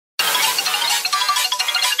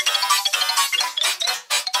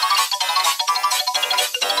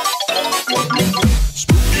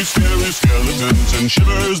skeletons and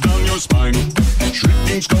shivers down your spine.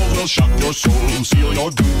 Shrieking skulls will shock your soul, seal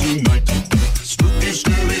your doom tonight. Spooky,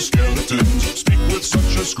 scary skeletons speak with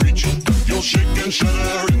such a screech. You'll shake and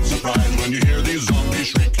shudder in surprise when you hear these zombies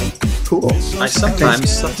shriek. Cool. I sometimes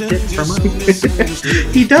suck dick for money.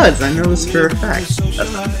 He does, I know this for a fact.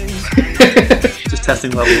 Just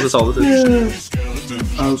testing levels, that's all this is.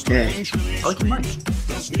 Okay. I like your mic.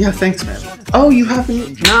 Yeah, thanks, man. Oh, you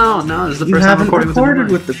haven't... No, this is the You first time haven't recording recorded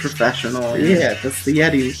with with the professional. Yeah, that's the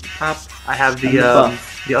Yeti. Pop. I have And the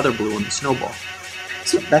buff. the other blue one, the Snowball.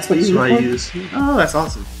 So that's what That's you what I record? use. Oh, that's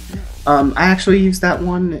awesome. I actually used that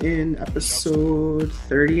one in episode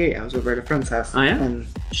 38. I was over at a friend's house. Oh, yeah? And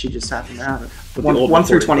she just happened to have it. With the 1 old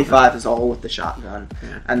through recording, 25 is all with the shotgun.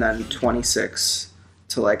 Yeah. And then 26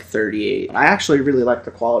 to like 38. I actually really like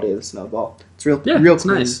the quality of the Snowball. It's real It's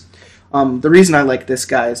clean. nice. The reason I like this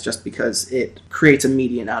guy is just because it creates a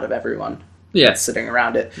median out of everyone Yeah. that's sitting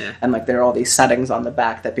around it. Yeah. And like there are all these settings on the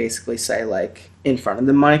back that basically say like in front of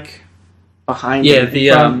the mic, behind Yeah, it,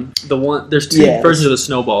 in front. the one there's two Yeah, versions of the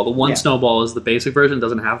Snowball. The one Yeah. Snowball is the basic version,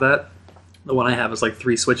 doesn't have that. The one I have is like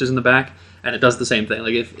 3 switches in the back, and it does the same thing.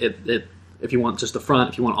 Like if you want just the front,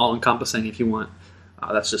 if you want all encompassing, if you want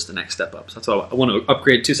that's just the next step up. So that's why I want to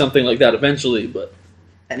upgrade to something like that eventually. But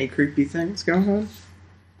Any creepy things going on?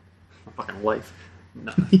 my fucking life,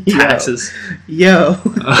 no. Yo. Taxes. Yo.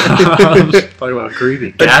 Talking about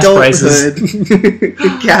creepy gas prices.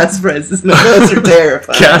 Adulthood. Gas prices. No, those are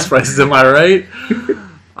terrifying. Gas prices, am I right?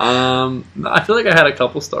 I feel like I had a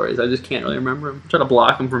couple stories. I just can't really remember them. Try to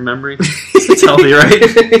block them from memory. It's healthy,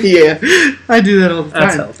 right? Yeah, I do that all the time.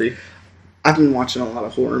 That's healthy. I've been watching a lot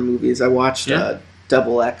of horror movies. I watched Yeah.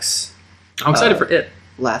 Double X I'm excited for it.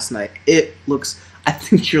 last night. It looks... I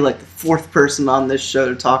think you're like the 4th person on this show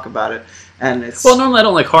to talk about it. And it's... Well, normally I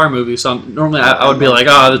don't like horror movies, so normally I would be like,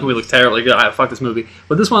 oh, this movie looks terrible. Like, fuck this movie.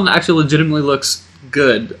 But this one actually legitimately looks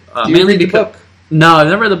good. Do you Mainly read the because... book? No, I've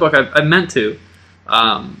never read the book. I meant to.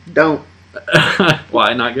 Don't.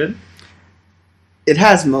 Why? Not good? It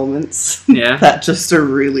has moments Yeah. that just are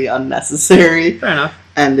really unnecessary. Fair enough.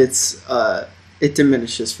 And it's it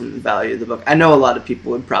diminishes from the value of the book. I know a lot of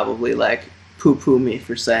people would probably like poo-poo me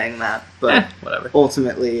for saying that, but Whatever.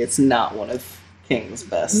 ultimately it's not one of King's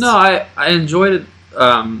best. No, I enjoyed it,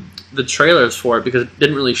 the trailers for it because it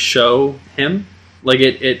didn't really show him. Like,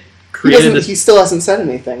 it created this... He still hasn't said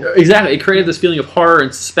anything. Exactly. It created this feeling of horror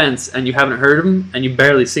and suspense, and you haven't heard him, and you've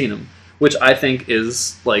barely seen him, which I think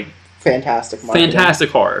is, like, Fantastic marketing. fantastic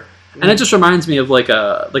horror. And it just reminds me of, like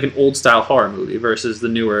an old-style horror movie versus the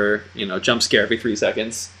newer, jump scare every 3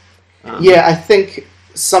 seconds. Yeah, I think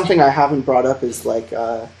something I haven't brought up is, like,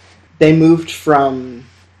 they moved from...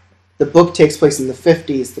 The book takes place in the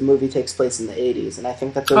 50s, the movie takes place in the 80s, and I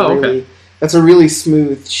think that's that's a really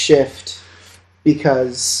smooth shift,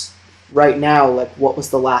 because right now, like, what was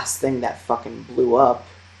the last thing that fucking blew up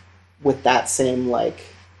with that same, like,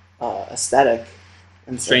 aesthetic?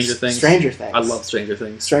 And Stranger Things. Stranger Things. I love Stranger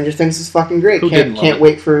Things. Stranger Things is fucking great. Who didn't love Can't it?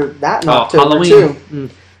 wait for that in Oh, October, Halloween. too. Mm.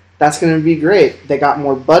 That's going to be great. They got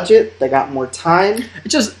more budget. They got more time.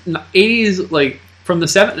 It's just 80s, like, from the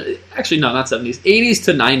 70s, actually, no, not 70s, 80s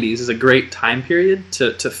to 90s is a great time period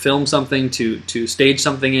to film something, to stage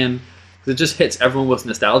something in, because it just hits everyone with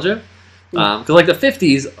nostalgia. Because, like, the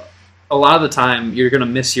 50s, a lot of the time, you're going to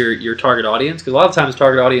miss your target audience, because a lot of times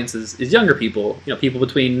target audience is younger people, people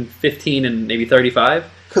between 15 and maybe 35.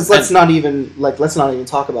 Because let's not even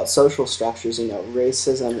talk about social structures,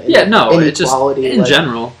 racism, It's just, inequality. in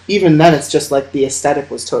general. Even then, it's just like the aesthetic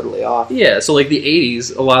was totally off. Yeah, so like the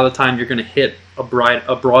 80s, a lot of the time you're going to hit a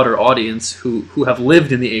broader audience who have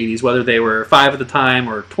lived in the 80s, whether they were 5 at the time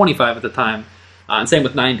or 25 at the time. And same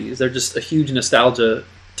with 90s. They're just a huge nostalgia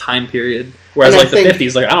time period. Whereas like the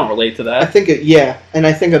 50s, like I don't relate to that. I think and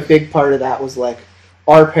I think a big part of that was like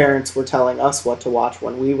our parents were telling us what to watch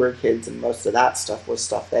when we were kids, and most of that stuff was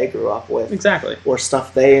stuff they grew up with. Exactly. Or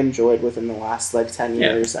stuff they enjoyed within the last, 10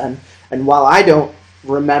 years. And while I don't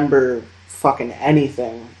remember fucking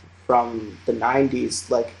anything from the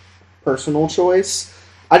 90s, personal choice,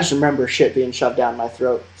 I just remember shit being shoved down my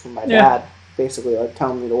throat from my dad, basically,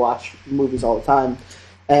 telling me to watch movies all the time.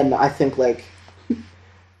 And I think,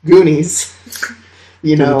 Goonies,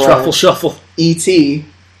 The Truffle Shuffle. E.T.,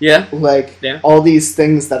 Yeah. all these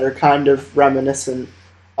things that are kind of reminiscent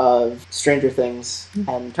of Stranger Things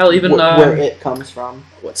and Hell, even where it comes from.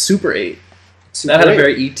 What, Super 8? Super That had 8. a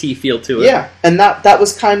very E.T. feel to it. Yeah, and that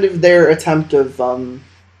was kind of their attempt of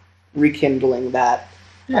rekindling that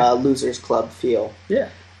Losers Club feel. Yeah.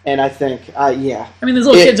 And I think, I mean, there's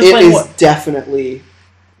little kids are it playing is what? definitely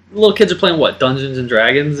little kids are playing what? Dungeons and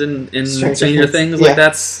Dragons in Stranger Things? Yeah. Like,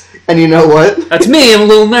 that's... And you know what? That's me. I'm a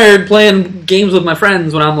little nerd playing games with my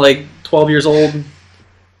friends when I'm, like, 12 years old.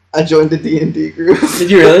 I joined the D&D group.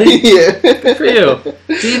 Did you really? Yeah. Good for you.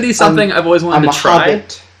 D&D something I've always wanted to try.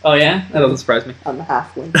 Hobbit. Oh, yeah? That doesn't surprise me. I'm a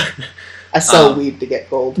halfling. I sell weed to get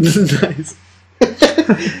gold. Nice.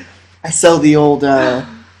 I sell the old Toby.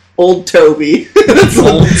 Old Toby.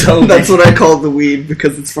 That's what I call the weed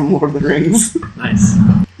because it's from Lord of the Rings. Nice.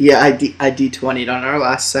 Yeah, I D20'd on our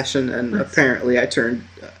last session, and apparently I turned...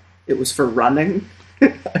 it was for running.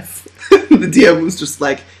 The DM was just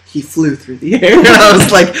like, he flew through the air. And I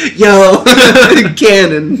was like, yo,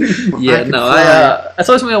 cannon. Yeah, no, that's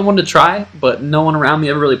always something I wanted to try, but no one around me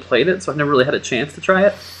ever really played it, so I've never really had a chance to try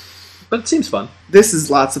it. But it seems fun. This is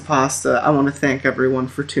Lots of Pasta. I want to thank everyone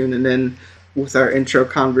for tuning in with our intro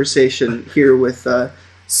conversation here with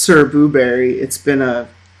Sir Booberry. It's been a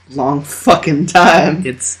long fucking time.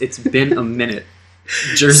 It's been a minute.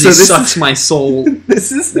 Jersey sucks my soul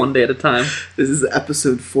one day at a time. This is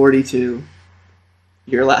episode 42.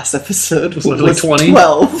 Your last episode was literally 20?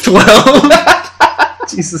 12. 12?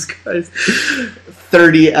 Jesus Christ.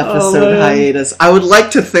 30 episode hiatus. I would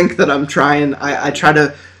like to think that I'm trying. I try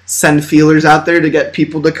to send feelers out there to get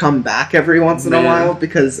people to come back every once in a while,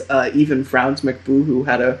 because even Frowns McBoo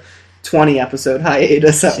had a 20 episode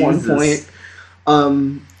hiatus at one point.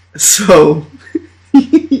 So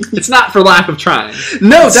it's not for lack of trying.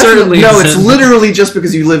 No, definitely. No, it's literally just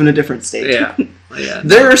because you live in a different state. Yeah. Yeah.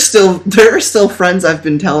 There are still friends I've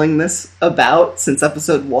been telling this about since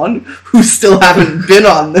episode 1 who still haven't been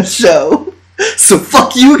on the show. So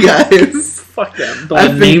fuck you guys. Fuck them.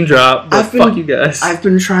 Don't name drop, but fuck you guys. I've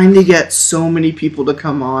been trying to get so many people to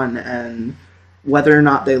come on, and whether or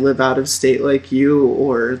not they live out of state like you,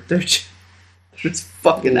 or they're just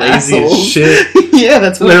fucking lazy assholes. As shit. Yeah,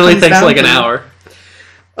 that's what literally it takes like an hour.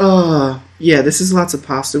 Yeah, this is Lots of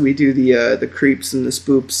Pasta. We do the creeps and the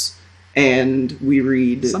spoops, and we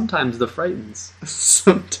read... Sometimes the frightens.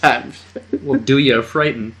 Sometimes. We'll do you a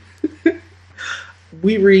frighten.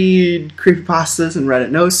 We read creepypastas and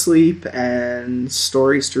Reddit No Sleep, and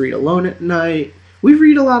stories to read alone at night. We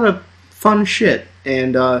read a lot of fun shit,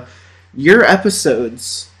 and your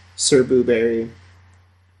episodes, Sir Booberry,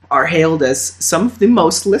 are hailed as some of the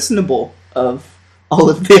most listenable of all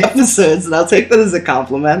of the episodes, and I'll take that as a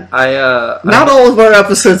compliment. Not all of our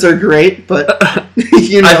episodes are great, but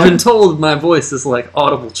you know. I've been told my voice is like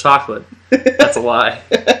audible chocolate. That's a lie.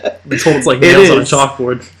 I've been told it's like nails on a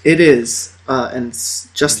chalkboard. It is, and it's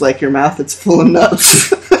just like your mouth, it's full of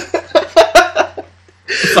nuts. I'm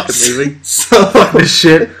fucking leaving. Fuck this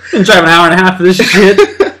shit. I'm driving an hour and a half for this shit.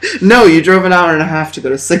 No, you drove an hour and a half to go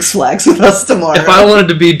to Six Flags with us tomorrow. If I wanted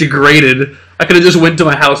to be degraded, I could have just went to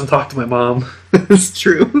my house and talked to my mom. It's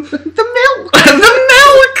true. The milk! The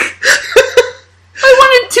milk! I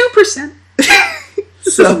wanted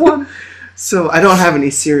 2%. So I don't have any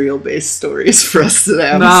cereal-based stories for us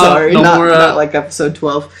today. I'm No, sorry. no Not more, not like episode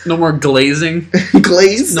 12. No more glazing.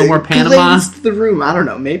 Glazed? No more Panama? Glazed the room. I don't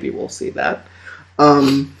know. Maybe we'll see that.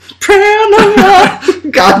 Panama!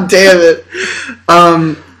 God damn it.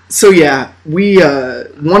 So yeah, we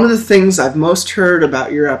one of the things I've most heard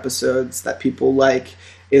about your episodes that people like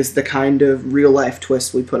is the kind of real-life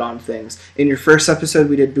twist we put on things. In your first episode,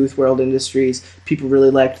 we did Booth World Industries. People really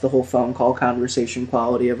liked the whole phone call conversation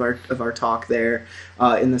quality of our talk there.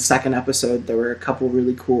 In the second episode, there were a couple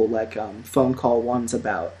really cool phone call ones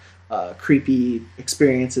about creepy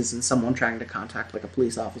experiences and someone trying to contact like a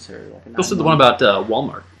police officer. This is the one about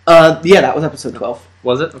Walmart. Yeah, that was episode 12.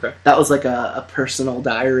 Was it? Okay. That was like a personal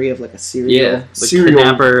diary of like a serial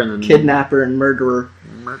kidnapper and murderer.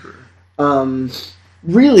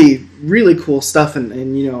 Really, really cool stuff,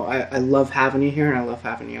 and you know, I love having you here, and I love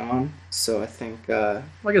having you on. So I think, I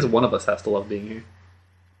guess one of us has to love being here.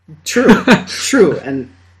 True,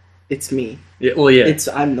 and it's me. Yeah, well, yeah,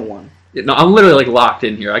 I'm the one. Yeah, no, I'm literally like locked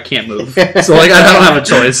in here. I can't move, so like I don't have a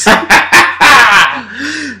choice.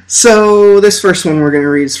 So this first one we're going to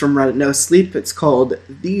read is from Reddit No Sleep. It's called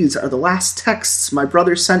 "These Are the Last Texts My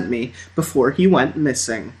Brother Sent Me Before He Went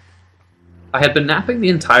Missing." I had been napping the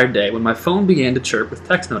entire day when my phone began to chirp with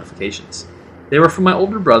text notifications. They were from my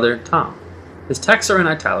older brother, Tom. His texts are in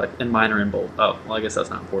italic and mine are in bold. Oh, well, I guess that's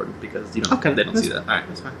not important because they don't see that. All right,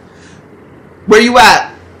 that's fine. Where you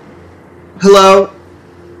at? Hello?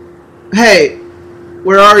 Hey,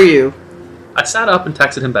 where are you? I sat up and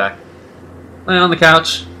texted him back. Laying on the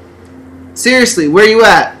couch. Seriously, where you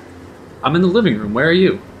at? I'm in the living room. Where are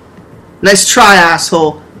you? Nice try,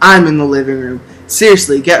 asshole. I'm in the living room.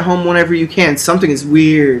 Seriously, get home whenever you can. Something is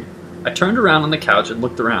weird. I turned around on the couch and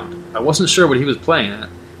looked around. I wasn't sure what he was playing at.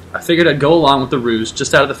 I figured I'd go along with the ruse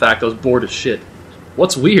just out of the fact I was bored as shit.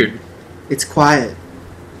 What's weird? It's quiet.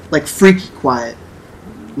 Like freaky quiet.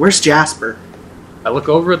 Where's Jasper? I look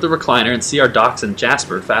over at the recliner and see our dachshund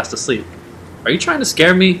Jasper fast asleep. Are you trying to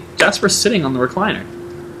scare me? Jasper's sitting on the recliner.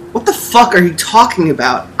 What the fuck are you talking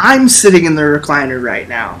about? I'm sitting in the recliner right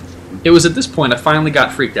now. It was at this point I finally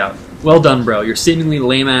got freaked out. Well done, bro. Your seemingly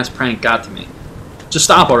lame-ass prank got to me. Just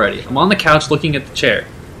stop already. I'm on the couch looking at the chair.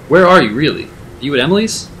 Where are you, really? Are you at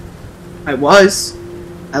Emily's? I was.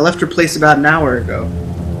 I left her place about an hour ago.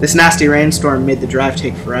 This nasty rainstorm made the drive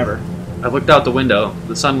take forever. I looked out the window.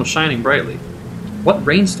 The sun was shining brightly. What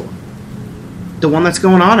rainstorm? The one that's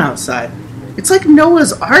going on outside. It's like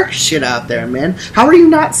Noah's Ark shit out there, man. How are you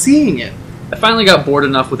not seeing it? I finally got bored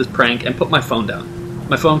enough with his prank and put my phone down.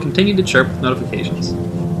 My phone continued to chirp with notifications.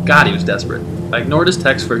 God, he was desperate. I ignored his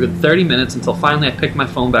text for a good 30 minutes until finally I picked my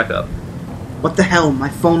phone back up. What the hell? My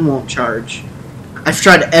phone won't charge. I've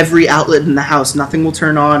tried every outlet in the house. Nothing will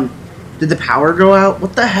turn on. Did the power go out?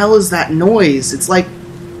 What the hell is that noise? It's like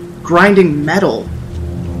grinding metal.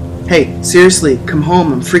 Hey, seriously, come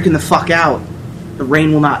home. I'm freaking the fuck out. The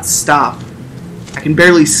rain will not stop. I can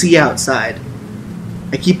barely see outside.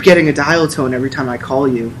 I keep getting a dial tone every time I call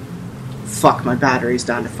you. Fuck, my battery's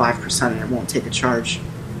down to 5% and it won't take a charge.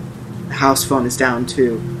 The house phone is down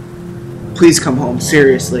too. Please come home,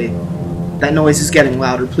 seriously. That noise is getting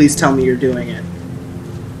louder. Please tell me you're doing it.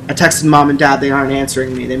 I texted Mom and Dad. They aren't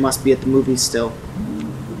answering me. They must be at the movies still.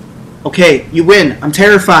 Okay, you win. I'm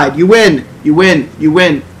terrified. You win. You win. You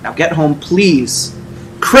win. Now get home, please.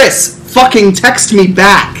 Chris, fucking text me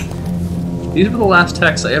back. These were the last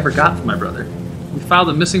texts I ever got from my brother. We filed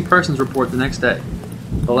a missing persons report the next day.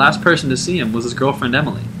 The last person to see him was his girlfriend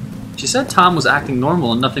Emily. She said Tom was acting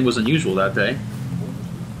normal and nothing was unusual that day.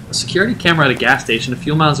 A security camera at a gas station a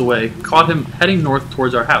few miles away caught him heading north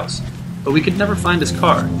towards our house, but we could never find his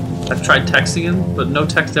car. I've tried texting him, but no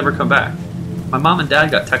text ever come back. My mom and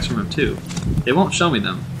dad got texts from him too. They won't show me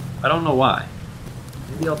them. I don't know why.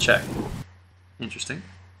 Maybe I'll check. Interesting.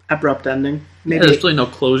 Abrupt ending. Maybe Yeah, there's really no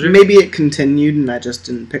closure. Maybe it continued and I just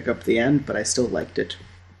didn't pick up the end, but I still liked it.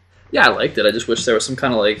 Yeah, I liked it. I just wish there was some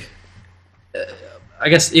kind of like... I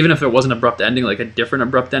guess even if it wasn't an abrupt ending, like a different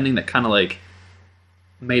abrupt ending that kind of like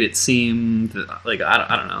made it seem like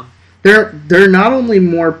I don't know. They're not only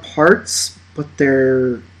more parts, but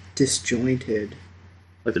they're disjointed.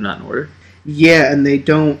 Like they're not in order. Yeah, and they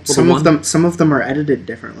don't. Well, some of them are edited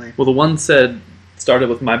differently. Well, the one started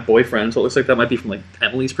with my boyfriend, so it looks like that might be from like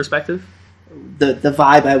Emily's perspective. The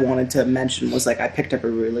vibe I wanted to mention was like I picked up a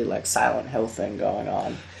really like Silent Hill thing going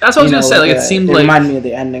on. That's what I was gonna say. Like it seemed like it reminded me of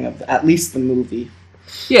the ending of at least the movie.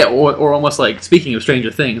 Yeah, or almost like speaking of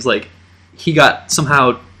Stranger Things, like he got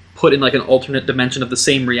somehow put in like an alternate dimension of the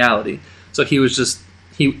same reality. So he was just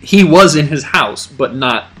he was in his house, but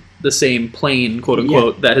not the same plane, quote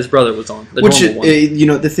unquote, that his brother was on. Which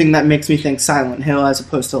the thing that makes me think Silent Hill as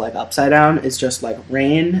opposed to like Upside Down is just like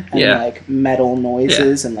rain and like metal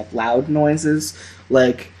noises and like loud noises,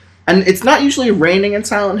 like, and it's not usually raining in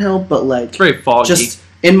Silent Hill, but like it's very foggy. Just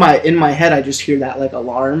in my head, I just hear that like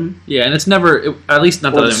alarm. Yeah, and it's never at least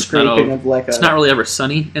not that I know. Of like it's not really ever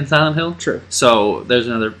sunny in Silent Hill. True. So there's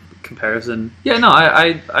another comparison. Yeah, no,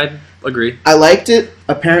 I agree. I liked it.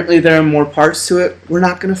 Apparently there are more parts to it. We're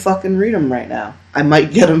not going to fucking read them right now. I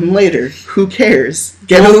might get them later. Who cares?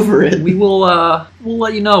 Get over it. We will we'll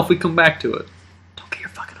let you know if we come back to it. Don't get your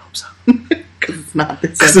fucking hopes up. Because it's not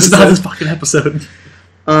this episode. Because it's not this fucking episode.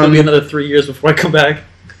 It'll be another 3 years before I come back.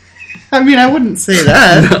 I mean, I wouldn't say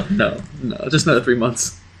that. No, just another 3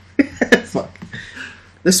 months. Fuck.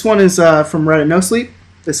 This one is from Reddit No Sleep.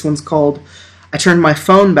 This one's called... I turned my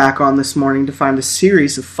phone back on this morning to find a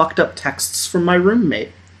series of fucked up texts from my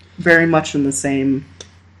roommate. Very much in the same...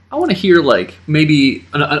 I want to hear, like, maybe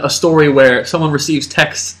a story where someone receives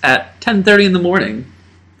texts at 10:30 in the morning.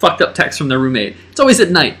 Fucked up texts from their roommate. It's always at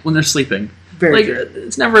night when they're sleeping. Very true.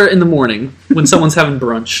 It's never in the morning when someone's having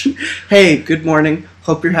brunch. Hey, good morning.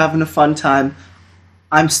 Hope you're having a fun time.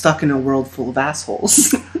 I'm stuck in a world full of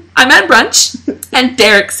assholes. I'm at brunch, and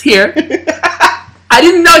Derek's here. I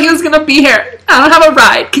didn't know he was going to be here. I don't have a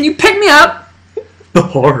ride. Can you pick me up? The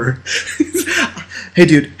horror. Hey,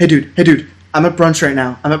 dude. I'm at brunch right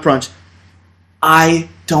now. I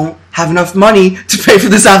don't have enough money to pay for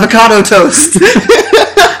this avocado toast.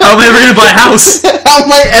 How am I ever going to buy a house? How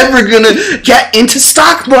am I ever going to get into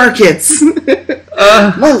stock markets?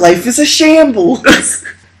 My life is a shambles.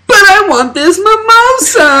 But I want this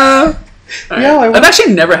mimosa. Right. Yeah, I've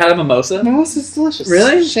actually never had a mimosa. Mimosa's delicious.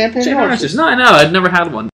 Really? Champagne oranges. No, I know. I'd never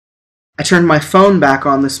had one. I turned my phone back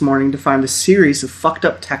on this morning to find a series of fucked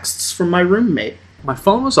up texts from my roommate. My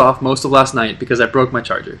phone was off most of last night because I broke my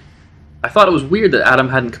charger. I thought it was weird that Adam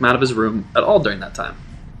hadn't come out of his room at all during that time.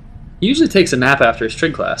 He usually takes a nap after his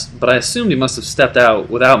trig class, but I assumed he must have stepped out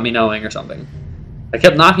without me knowing or something. I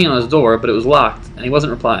kept knocking on his door, but it was locked, and he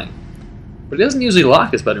wasn't replying. But he doesn't usually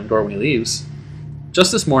lock his bedroom door when he leaves.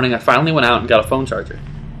 Just this morning, I finally went out and got a phone charger.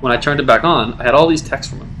 When I turned it back on, I had all these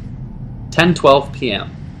texts from him. 10:12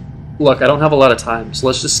 p.m. Look, I don't have a lot of time, so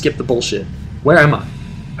let's just skip the bullshit. Where am I?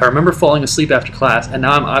 I remember falling asleep after class, and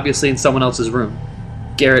now I'm obviously in someone else's room.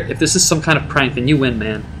 Garrett, if this is some kind of prank, then you win,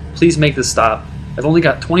 man. Please make this stop. I've only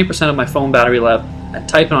got 20% of my phone battery left, and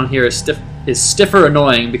typing on here is stiffer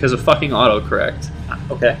annoying because of fucking autocorrect.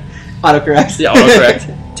 Okay. Autocorrect. Yeah,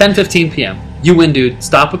 autocorrect. 10:15 p.m. You win, dude.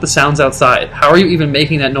 Stop with the sounds outside. How are you even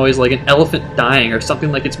making that noise like an elephant dying or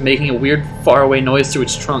something like it's making a weird faraway noise through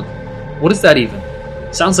its trunk? What is that even?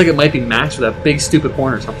 Sounds like it might be Max with that big stupid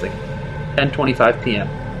horn or something. 10:25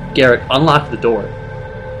 p.m. Garrett, unlock the door.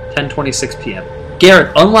 10:26 p.m.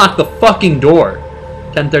 Garrett, unlock the fucking door.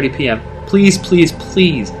 10:30 p.m. Please, please,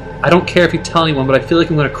 please. I don't care if you tell anyone, but I feel like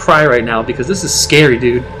I'm going to cry right now because this is scary,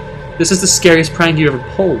 dude. This is the scariest prank you ever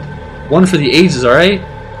pulled. One for the ages, alright?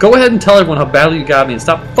 Go ahead and tell everyone how badly you got me and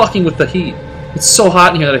stop fucking with the heat. It's so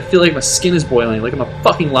hot in here that I feel like my skin is boiling, like I'm a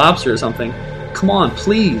fucking lobster or something. Come on,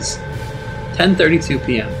 please. 10:32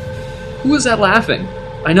 p.m. Who is that laughing?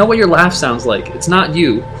 I know what your laugh sounds like. It's not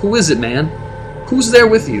you. Who is it, man? Who's there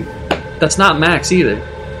with you? That's not Max either.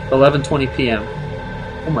 11:20 p.m.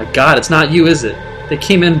 Oh my god, it's not you, is it? They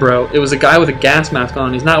came in, bro. It was a guy with a gas mask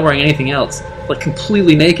on. He's not wearing anything else. Like,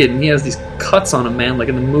 completely naked, and he has these cuts on him, man. Like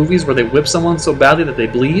in the movies where they whip someone so badly that they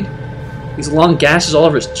bleed. These long gashes all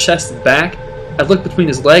over his chest and back. I look between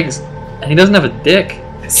his legs, and he doesn't have a dick.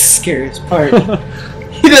 That's the scariest part.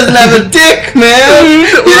 He doesn't have a dick, man!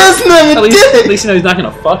 He doesn't have a dick! At least you know he's not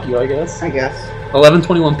gonna fuck you, I guess. I guess.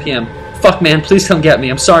 11:21 p.m. Fuck, man, please come get me.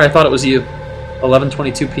 I'm sorry, I thought it was you.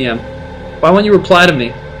 11:22 p.m. Why won't you reply to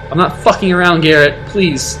me? I'm not fucking around, Garrett.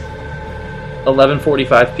 Please.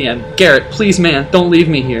 11:45 p.m. Garrett, please, man, don't leave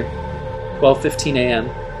me here. 12:15 a.m.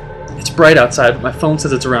 It's bright outside, but my phone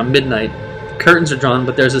says it's around midnight. The curtains are drawn,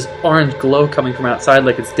 but there's this orange glow coming from outside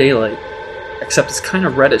like it's daylight. Except it's kind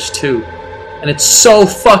of reddish, too. And it's so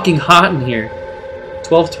fucking hot in here.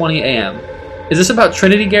 12:20 a.m. Is this about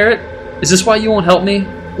Trinity, Garrett? Is this why you won't help me?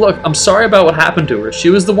 Look, I'm sorry about what happened to her.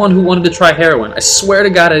 She was the one who wanted to try heroin. I swear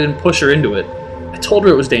to God I didn't push her into it. I told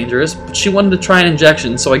her it was dangerous, but she wanted to try an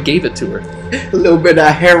injection, so I gave it to her. A little bit of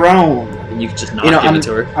heroin. And you could just not give it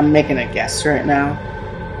to her. I'm making a guess right now.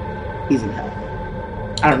 He's in hell.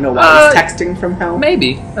 I don't know why he's texting from hell.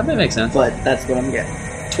 Maybe. That may make sense. But that's what I'm getting.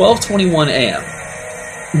 12:21 a.m.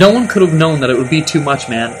 No one could have known that it would be too much,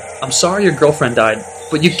 man. I'm sorry your girlfriend died,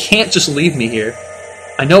 but you can't just leave me here.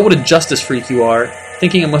 I know what a justice freak you are,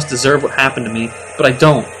 thinking I must deserve what happened to me, but I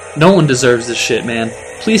don't. No one deserves this shit, man.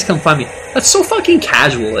 Please come find me. That's so fucking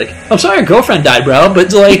casual. Like, I'm sorry your girlfriend died, bro,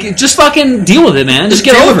 but like, just fucking deal with it, man. Just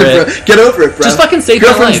get over it. Bro. Get over it, bro. Just fucking save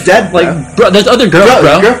your life. Girlfriend's dead, bro. Like, bro, there's other girls,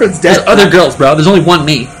 bro. Girlfriend's dead. There's other girls, bro. There's only one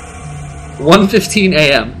me. 1:15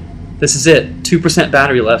 a.m. This is it. 2%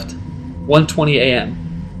 battery left. 1:20 a.m.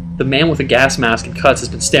 The man with the gas mask and cuts has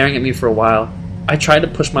been staring at me for a while. I tried to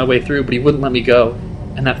push my way through, but he wouldn't let me go.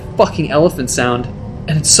 And that fucking elephant sound.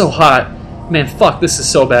 And it's so hot. Man, fuck, this is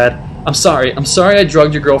so bad. I'm sorry I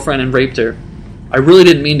drugged your girlfriend and raped her. I really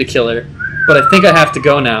didn't mean to kill her. But I think I have to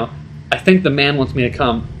go now. I think the man wants me to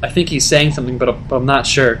come. I think he's saying something, but I'm not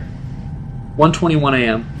sure. 1:21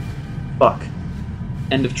 a.m. Fuck.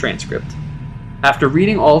 End of transcript. After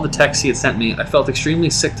reading all the texts he had sent me, I felt extremely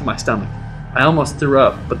sick to my stomach. I almost threw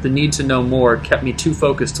up, but the need to know more kept me too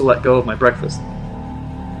focused to let go of my breakfast.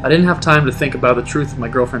 I didn't have time to think about the truth of my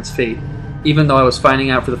girlfriend's fate, even though I was finding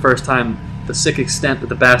out for the first time the sick extent that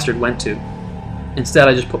the bastard went to. Instead,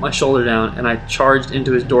 I just put my shoulder down and I charged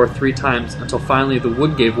into his door 3 times until finally the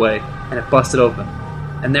wood gave way and it busted open.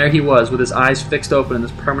 And there he was, with his eyes fixed open in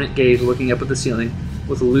this permanent gaze looking up at the ceiling,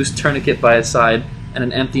 with a loose tourniquet by his side and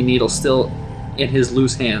an empty needle still in his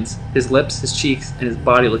loose hands. His lips, his cheeks, and his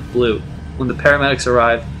body looked blue. When the paramedics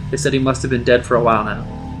arrived, they said he must have been dead for a while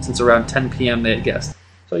now, since around 10 p.m. they had guessed.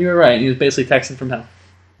 So you were right, he was basically texting from hell.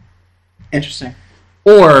 Interesting.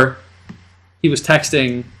 Or he was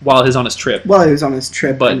texting while he's on his trip. While he was on his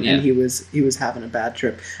trip, but, and he was having a bad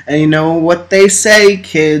trip. And you know what they say,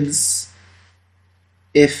 kids?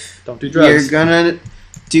 If don't do drugs. You're gonna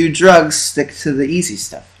do drugs, stick to the easy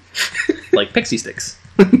stuff. Like pixie sticks.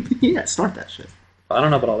 Yeah, snort that shit. I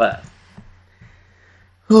don't know about all that.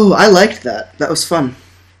 Oh, I liked that. That was fun.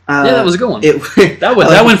 Yeah, that was a good one.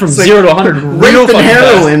 That went from 0 to 100 real fun.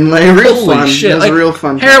 Heroin, like real Holy fun. shit. It was like, a real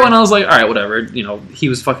fun. Heroin, I was like, alright, whatever. You know, he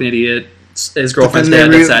was a fucking idiot. his girlfriend's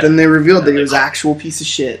then dad. Then they revealed that he was an actual piece of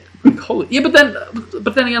shit. Holy, yeah, but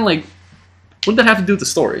then again, like, what did that have to do with the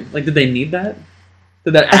story? Like, did they need that?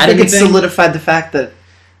 Did that add anything? It solidified the fact that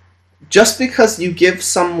just because you give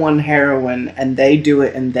someone heroin and they do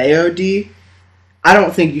it and they OD, I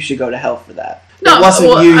don't think you should go to hell for that. No, it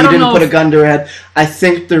wasn't you. You didn't put a gun to her head. I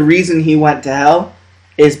think the reason he went to hell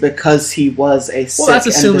is because he was a sick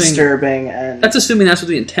and disturbing. And that's assuming that's what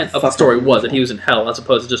the intent of the story was, that he was in hell as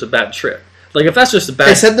opposed to just a bad trip. Like, if that's just a bad...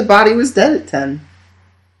 They said the body was dead at 10.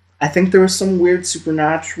 I think there was some weird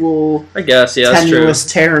supernatural... I guess, yeah,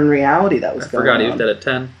 tenuous tear in reality that was going on. I forgot he was dead at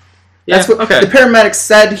 10. Yeah, that's what the paramedics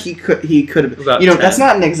said he could have... You know, 10. That's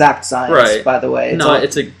not an exact science, by the way.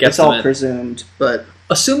 It's a guesstimate. It's all presumed, but...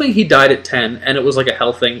 Assuming he died at 10 and it was like a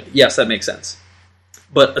hell thing, yes, that makes sense.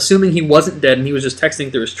 But assuming he wasn't dead and he was just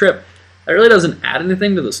texting through his trip, that really doesn't add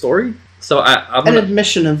anything to the story. So I'm an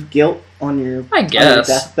admission of guilt on your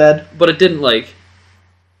deathbed. But it didn't, like...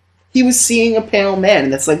 He was seeing a pale man,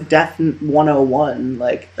 and that's like Death 101.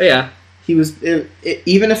 Like, yeah. He was...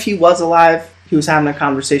 even if he was alive, he was having a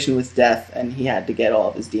conversation with Death, and he had to get all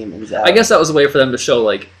of his demons out. I guess that was a way for them to show,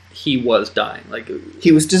 like, he was dying. Like,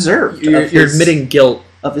 he was deserved. You're admitting guilt.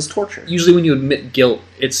 Of his torture. Usually when you admit guilt,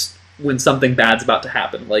 it's when something bad's about to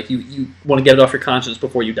happen. Like, you want to get it off your conscience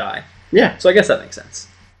before you die. Yeah. So I guess that makes sense.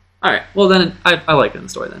 Alright, well then, I like it in the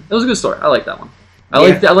story then. It was a good story. I like that one. I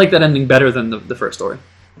like that ending better than the first story.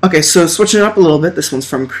 Okay, so switching it up a little bit, this one's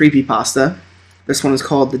from Creepypasta. This one is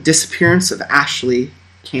called The Disappearance of Ashley,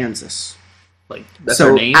 Kansas. Like, that's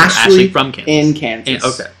her name? Ashley from Kansas? In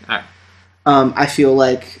Kansas. Okay, alright. I feel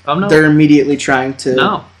like they're immediately trying to...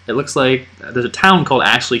 No, it looks like there's a town called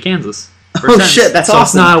Ashley, Kansas. Oh shit, that's awesome.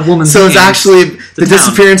 It's not a woman's name. So it's actually the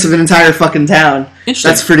disappearance of an entire fucking town. Interesting.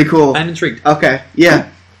 That's pretty cool. I'm intrigued. Okay, yeah.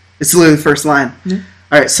 It's literally the first line. Mm-hmm.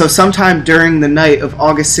 Alright, so sometime during the night of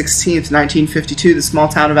August 16th, 1952, the small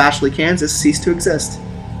town of Ashley, Kansas ceased to exist.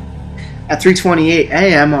 At 3:28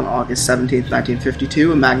 a.m. on August 17th,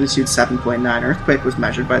 1952, a magnitude 7.9 earthquake was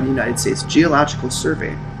measured by the United States Geological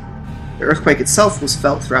Survey. The earthquake itself was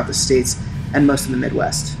felt throughout the states and most of the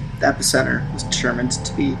Midwest. The epicenter was determined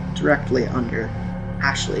to be directly under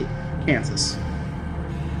Ashley, Kansas.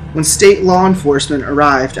 When state law enforcement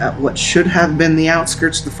arrived at what should have been the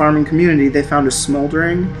outskirts of the farming community, they found a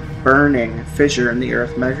smoldering, burning fissure in the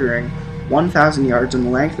earth measuring 1,000 yards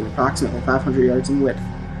in length and approximately 500 yards in width.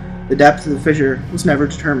 The depth of the fissure was never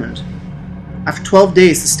determined. After 12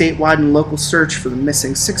 days, the statewide and local search for the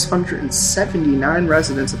missing 679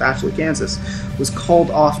 residents of Ashley, Kansas, was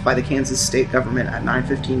called off by the Kansas state government at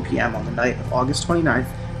 9:15 p.m. on the night of August 29,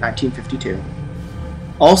 1952.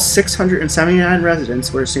 All 679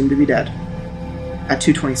 residents were assumed to be dead. At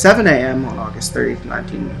 2:27 a.m. on August 30,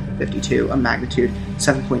 1952, a magnitude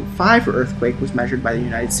 7.5 earthquake was measured by the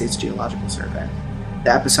United States Geological Survey.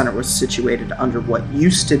 The epicenter was situated under what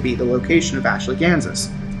used to be the location of Ashley,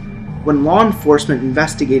 Kansas. When law enforcement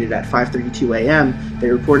investigated at 5:32 a.m., they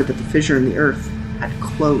reported that the fissure in the earth had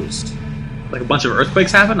closed. Like a bunch of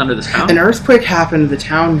earthquakes happened under this town? An earthquake happened, the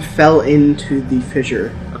town fell into the fissure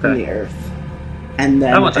in the earth. And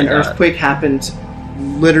then an earthquake happened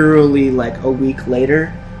literally like a week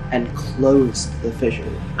later and closed the fissure.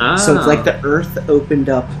 So it's like the earth opened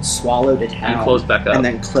up, swallowed a town, and closed back up. And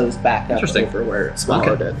then closed back up over where it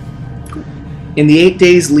swallowed it. Cool. In the 8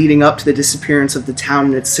 days leading up to the disappearance of the town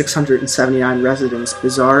and its 679 residents,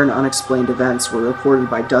 bizarre and unexplained events were reported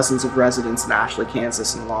by dozens of residents in Ashley,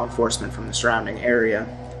 Kansas, and law enforcement from the surrounding area.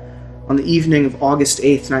 On the evening of August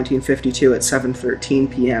 8, 1952, at 7:13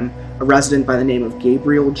 p.m., a resident by the name of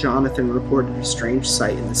Gabriel Jonathan reported a strange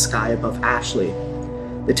sight in the sky above Ashley.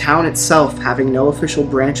 The town itself, having no official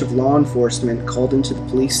branch of law enforcement, called into the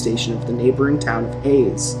police station of the neighboring town of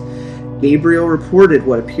Hayes. Gabriel reported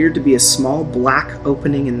what appeared to be a small black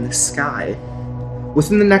opening in the sky.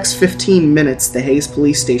 Within the next 15 minutes, the Hayes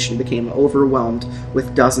police station became overwhelmed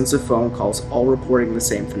with dozens of phone calls, all reporting the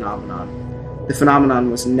same phenomenon. The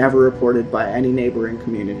phenomenon was never reported by any neighboring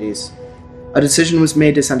communities. A decision was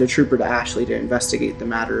made to send a trooper to Ashley to investigate the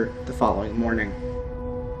matter the following morning.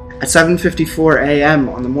 At 7:54 a.m.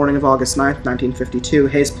 on the morning of August 9, 1952,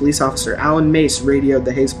 Hayes police officer Alan Mace radioed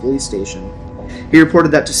the Hayes police station. He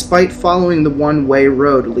reported that despite following the one-way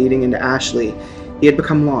road leading into Ashley, he had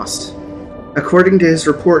become lost. According to his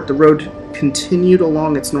report, the road continued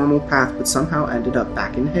along its normal path but somehow ended up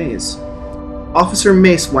back in Hayes. Officer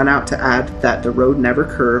Mace went out to add that the road never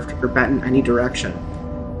curved or bent in any direction.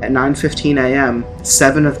 At 9:15 a.m.,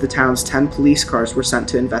 7 of the town's 10 police cars were sent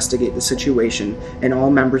to investigate the situation, and all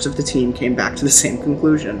members of the team came back to the same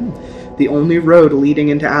conclusion. The only road leading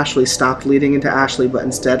into Ashley stopped leading into Ashley but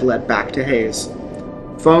instead led back to Hayes.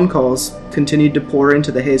 Phone calls continued to pour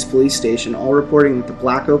into the Hayes police station, all reporting that the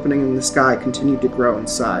black opening in the sky continued to grow in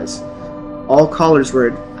size. All callers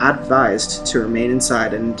were advised to remain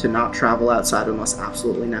inside and to not travel outside unless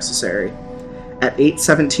absolutely necessary. At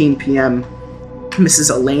 8:17 p.m.,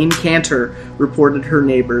 Mrs. Elaine Cantor reported her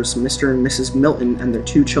neighbors, Mr. and Mrs. Milton, and their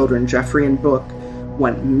 2 children, Jeffrey and Brooke,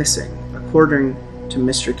 went missing. According to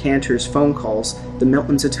Mr. Cantor's phone calls, the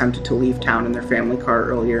Miltons attempted to leave town in their family car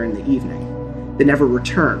earlier in the evening. They never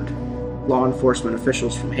returned. Law enforcement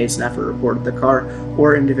officials from Hayes never reported the car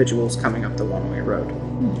or individuals coming up the one-way road.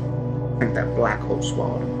 I think that black hole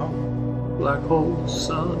swallowed him whole. Black hole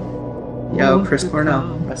sun. Yo, Chris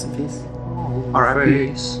Cornell, rest in peace.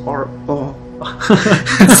 R.I.P. At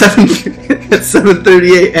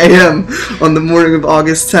 7:38 a.m. on the morning of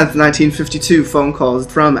August 10th, 1952, phone calls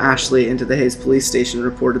from Ashley into the Hayes police station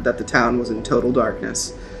reported that the town was in total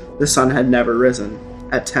darkness. The sun had never risen.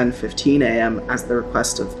 At 10:15 a.m., as the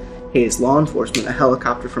request of Hayes law enforcement, a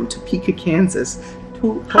helicopter from Topeka, Kansas,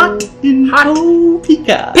 Topeka.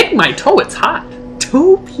 Pick my toe, it's hot.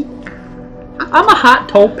 Topeka. I'm a hot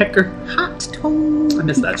toe picker. Hot toe. I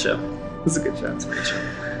missed that show. It was a good show.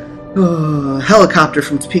 A helicopter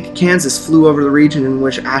from Topeka, Kansas flew over the region in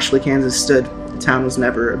which Ashley, Kansas stood. The town was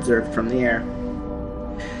never observed from the air.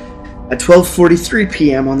 At 12:43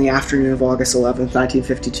 p.m. on the afternoon of August 11th,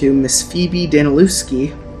 1952, Miss Phoebe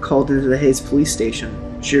Danilewski called into the Hayes police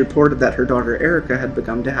station. She reported that her daughter Erica had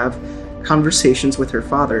begun to have conversations with her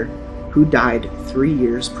father, who died 3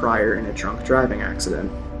 years prior in a drunk driving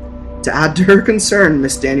accident. To add to her concern,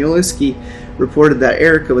 Miss Danilewski reported that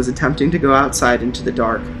Erica was attempting to go outside into the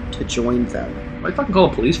dark to join them. Why fucking call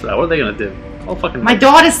the police for that? What are they gonna do? Call fucking... My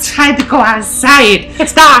daughter's trying to go outside.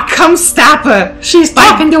 It's dark. Come stop her. She's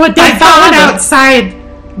talking to a dead father. Outside.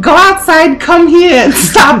 Go outside. Come here and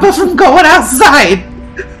stop her from going outside.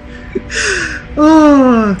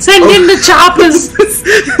 Send in the choppers.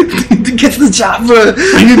 Get the chopper.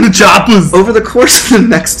 Bring in the choppers. Over the course of the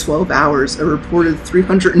next 12 hours, a reported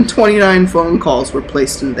 329 phone calls were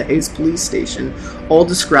placed into the Hayes police station, all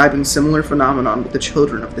describing similar phenomenon with the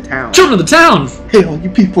children of the town. Children of the town! Hey, all you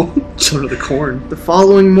people. Children of the corn. The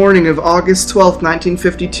following morning of August 12th,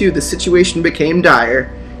 1952, the situation became dire.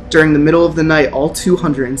 During the middle of the night, all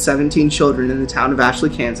 217 children in the town of Ashley,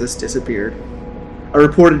 Kansas disappeared. A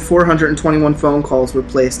reported 421 phone calls were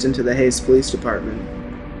placed into the Hayes Police Department,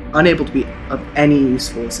 unable to be of any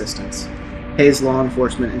useful assistance. Hayes law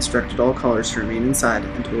enforcement instructed all callers to remain inside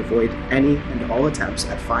and to avoid any and all attempts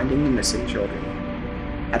at finding the missing children.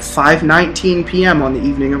 At 5:19 p.m. on the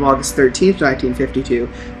evening of August 13th, 1952,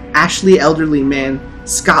 Ashley elderly man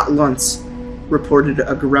Scott Luntz reported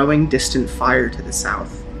a growing distant fire to the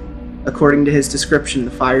south. According to his description,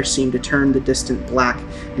 the fire seemed to turn the distant black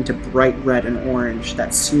into bright red and orange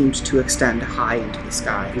that seemed to extend high into the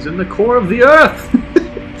sky. He's in the core of the earth!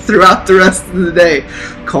 Throughout the rest of the day,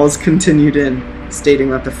 calls continued in, stating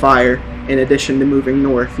that the fire, in addition to moving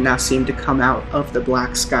north, now seemed to come out of the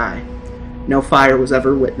black sky. No fire was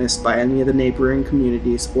ever witnessed by any of the neighboring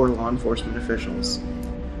communities or law enforcement officials.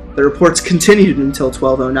 The reports continued until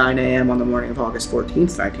 12:09 a.m. on the morning of August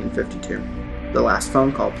 14th, 1952. The last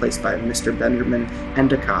phone call placed by Mr. Benjamin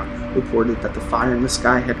Endicott reported that the fire in the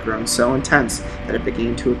sky had grown so intense that it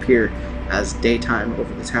began to appear as daytime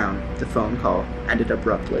over the town. The phone call ended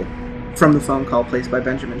abruptly. From the phone call placed by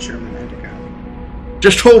Benjamin Sherman Endicott.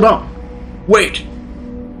 Just hold on. Wait.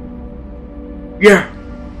 Yeah,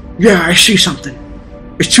 I see something.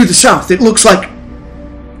 It's to the south. It looks like...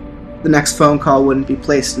 The next phone call wouldn't be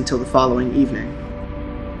placed until the following evening.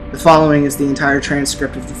 The following is the entire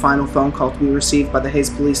transcript of the final phone call to be received by the Hayes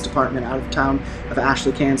Police Department out of town of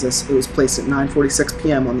Ashley, Kansas. It was placed at 9:46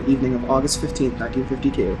 p.m. on the evening of August 15th,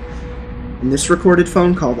 1952. In this recorded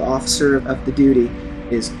phone call, the officer of the duty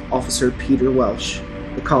is Officer Peter Welsh.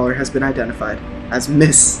 The caller has been identified as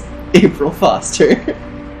Miss April Foster.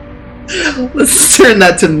 Let's turn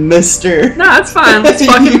that to Mr. Nah, that's fine. Let's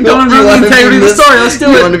fucking don't ruin the integrity of the story. Let's do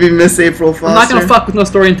it. You want to be Miss April Foster? I'm not gonna fuck with no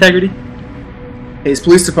story integrity. Hayes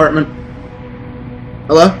Police Department.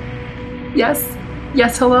 Hello? Yes,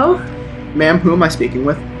 hello? Ma'am, who am I speaking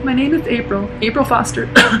with? My name is April. April Foster.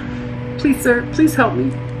 Please, sir, please help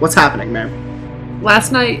me. What's happening, ma'am?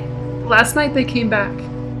 Last night they came back.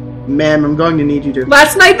 Ma'am, I'm going to need you to...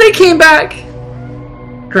 Last night they came back!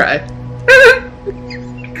 Cry.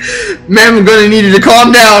 Ma'am, I'm going to need you to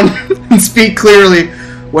calm down and speak clearly.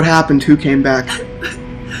 What happened? Who came back?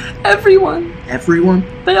 Everyone. Everyone?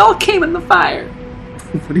 They all came in the fire.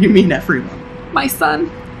 What do you mean, everyone? My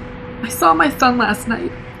son. I saw my son last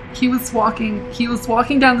night. He was walking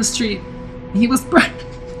down the street. He was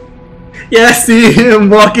Yeah, I see him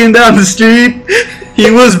walking down the street. He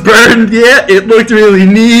was burned, yeah, it looked really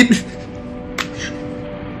neat.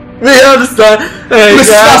 We understand. Hey, Mrs.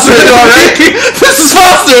 Foster, you alright? Mrs.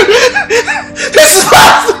 Foster! Mrs.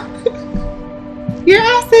 Foster! Yeah,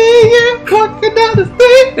 I see you walking down the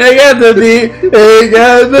street. I got the beat. I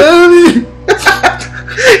got the beat.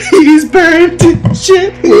 He's burned to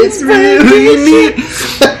shit. It's really neat.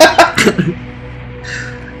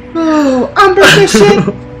 Oh, I'm burnt to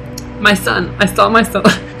shit. My son. I saw my son.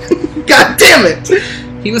 God damn it!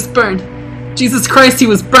 He was burned. Jesus Christ, he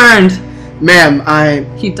was burned. Ma'am,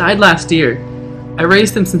 He died last year. I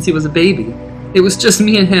raised him since he was a baby. It was just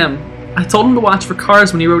me and him. I told him to watch for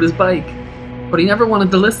cars when he rode his bike, but he never wanted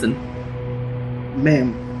to listen.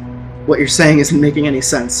 Ma'am, what you're saying isn't making any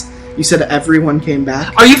sense. You said everyone came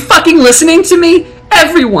back? Are you fucking listening to me?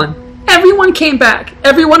 Everyone. Everyone came back.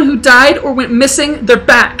 Everyone who died or went missing, they're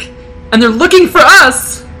back. And they're looking for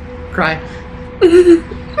us. Cry.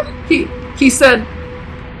 He said,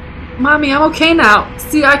 Mommy, I'm okay now.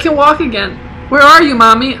 See, I can walk again. Where are you,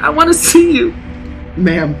 Mommy? I want to see you.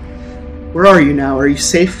 Ma'am, where are you now? Are you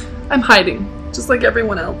safe? I'm hiding, just like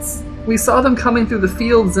everyone else. We saw them coming through the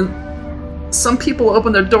fields, and some people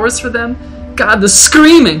opened their doors for them. God, the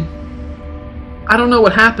screaming! I don't know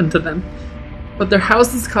what happened to them, but their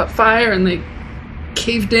houses caught fire and they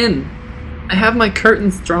caved in. I have my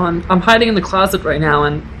curtains drawn. I'm hiding in the closet right now,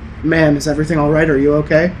 and... Ma'am, is everything alright? Are you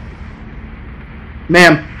okay?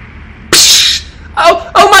 Ma'am!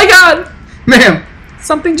 Oh my God! Ma'am!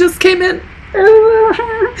 Something just came in.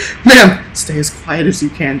 Ma'am! Stay as quiet as you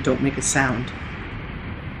can. Don't make a sound.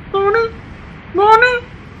 Mommy? Mommy?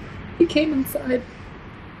 He came inside.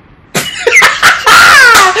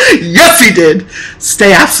 Yes, he did!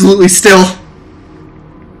 Stay absolutely still.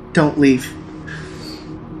 Don't leave.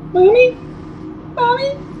 Mommy? Mommy?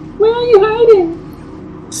 Where are you hiding?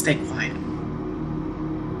 Stay quiet.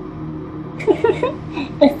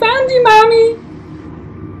 I found you, Mommy!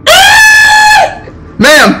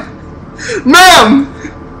 Ma'am!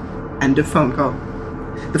 Ma'am! End of phone call.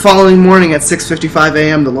 The following morning at 6:55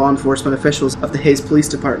 a.m., the law enforcement officials of the Hayes Police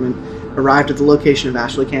Department arrived at the location of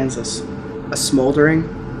Ashley, Kansas. A smoldering,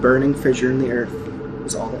 burning fissure in the earth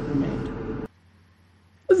was all that remained.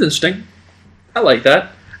 That's interesting. I like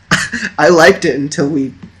that. I liked it until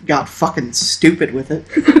we got fucking stupid with it.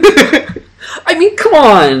 I mean, come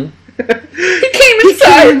on! He came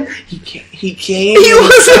inside! He came He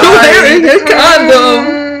wasn't wearing a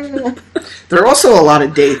condom! There are also a lot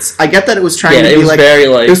of dates. I get that it was trying to be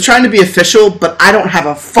it was trying to be official, but I don't have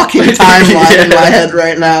a fucking timeline in my head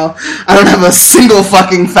right now. I don't have a single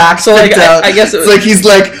fucking fact picked out. I guess it's like he's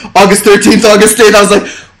like August 13th, August 8th. I was like,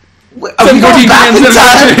 are we going back in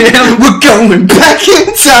time? We're going back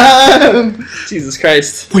in time. Jesus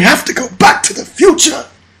Christ. We have to go back to the future.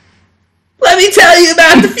 Let me tell you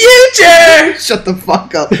about the future! Shut the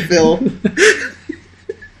fuck up, Phil.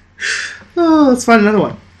 Oh, let's find another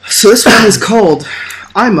one. So this one is called,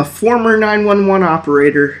 I'm a former 911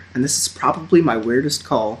 operator, and this is probably my weirdest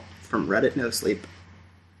call from Reddit No Sleep.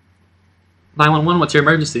 911, what's your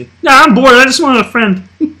emergency? Yeah, I'm bored. I just wanted a friend.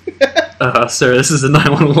 Sir, this is a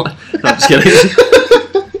 911. No, I'm just kidding.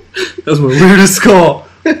 That was my weirdest call.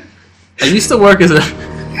 I used to work as a...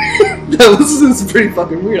 This is pretty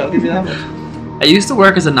fucking weird, I'll give you that one. I used to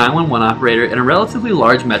work as a 911 operator in a relatively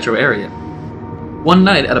large metro area. One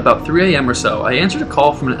night at about 3 a.m. or so, I answered a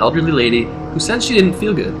call from an elderly lady who said she didn't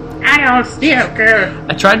feel good. I don't feel good.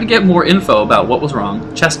 I tried to get more info about what was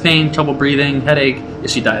wrong: chest pain, trouble breathing, headache,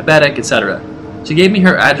 is she diabetic, etc. She gave me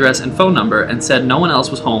her address and phone number and said no one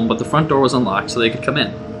else was home but the front door was unlocked so they could come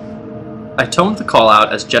in. I toned the call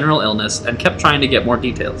out as general illness and kept trying to get more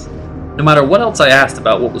details. No matter what else I asked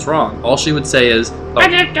about what was wrong, all she would say is, "Oh." I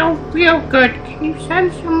just don't feel good. Can you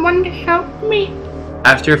send someone to help me?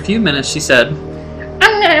 After a few minutes, she said,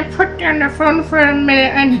 I'm gonna put down the phone for a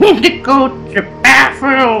minute. I need to go to the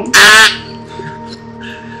bathroom.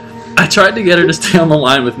 I tried to get her to stay on the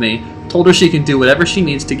line with me, told her she can do whatever she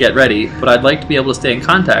needs to get ready, but I'd like to be able to stay in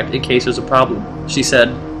contact in case there's a problem. She said,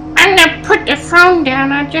 I'm gonna put the phone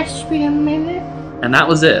down. I'll just be a minute. and that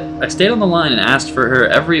was it. I stayed on the line and asked for her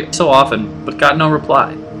every so often, but got no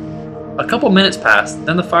reply. A couple minutes passed,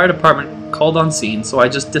 then the fire department called on scene, so I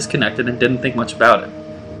just disconnected and didn't think much about it.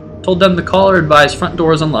 Told them the caller advised front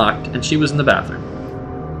doors unlocked and she was in the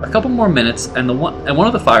bathroom. A couple more minutes and one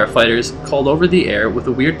of the firefighters called over the air with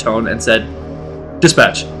a weird tone and said,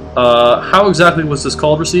 "Dispatch, how exactly was this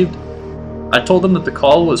call received?" I told them that the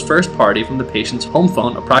call was first party from the patient's home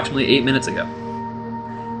phone approximately 8 minutes ago.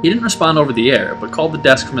 He didn't respond over the air, but called the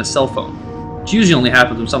desk from his cell phone, which usually only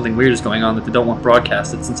happens when something weird is going on that they don't want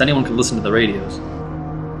broadcasted since anyone could listen to the radios.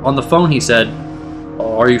 On the phone he said,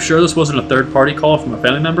 "Oh, are you sure this wasn't a third-party call from a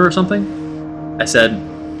family member or something?" I said,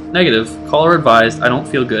 "Negative. Caller advised I don't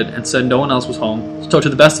feel good and said no one else was home. So to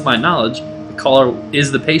the best of my knowledge, the caller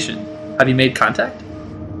is the patient. Have you made contact?"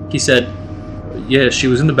 He said, "Yeah, she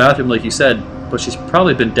was in the bathroom like you said, but she's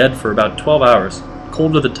probably been dead for about 12 hours.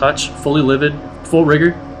 Cold to the touch, fully livid, full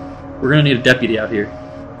rigor. We're going to need a deputy out here."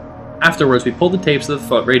 Afterwards, we pulled the tapes of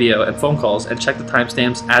the radio and phone calls and checked the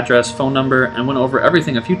timestamps, address, phone number, and went over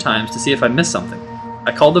everything a few times to see if I missed something.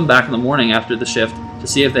 I called them back in the morning after the shift to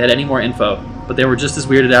see if they had any more info, but they were just as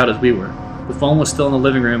weirded out as we were. The phone was still in the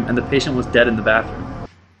living room, and the patient was dead in the bathroom.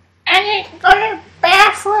 I didn't go to the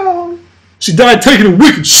bathroom. She died taking a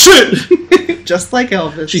wicked shit! Just like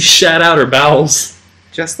Elvis. She shat out her bowels.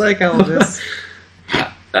 Just like Elvis.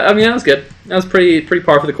 I mean, that was good. That was pretty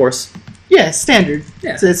par for the course. Yeah, standard.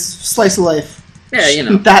 Yeah. It's slice of life. Yeah, you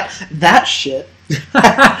know. That shit.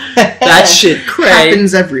 That shit cray.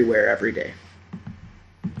 Happens everywhere, every day.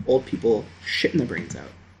 Old people shitting their brains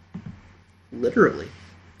out. Literally.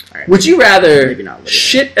 All right, Would you rather maybe not literally.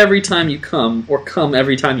 shit every time you come or come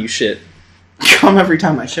every time you shit? Come every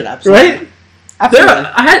time I shit, absolutely. Right?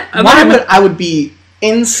 Absolutely. I would be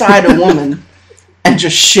inside a woman and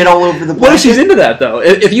just shit all over the place? What if she's into that, though?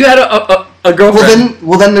 If you had a girlfriend...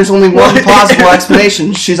 Well, then there's only one plausible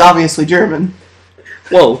explanation. She's obviously German.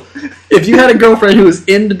 Whoa. If you had a girlfriend who was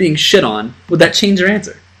into being shit on, would that change your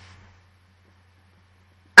answer?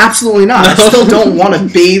 Absolutely not. No. I still don't want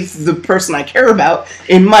to bathe the person I care about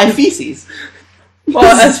in my feces.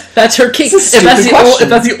 Well, that's her kink. It's a If stupid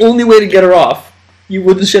that's the only way to get her off, you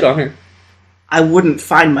wouldn't shit on her. I wouldn't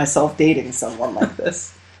find myself dating someone like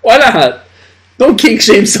this. Why not? Don't kink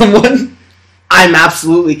shame someone. I'm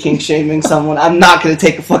absolutely kink shaming someone. I'm not going to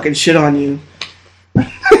take a fucking shit on you.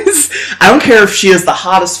 I don't care if she is the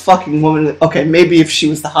hottest fucking woman. Okay, maybe if she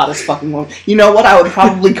was the hottest fucking woman. You know what? I would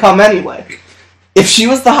probably come anyway. If she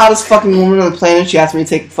was the hottest fucking woman on the planet, she asked me to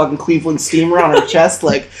take a fucking Cleveland steamer on her chest,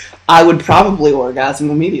 I would probably orgasm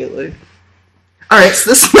immediately. Alright, so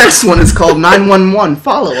this next one is called 911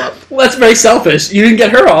 Follow-Up. Well, that's very selfish. You didn't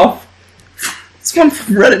get her off. It's one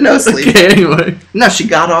from Reddit No Sleep. Okay, anyway. No, she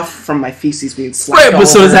got off from my feces being slapped Right, but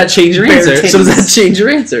so does that change your answer? titties. So does that change your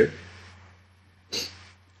answer?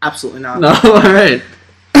 Absolutely not. No, alright.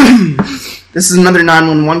 This is another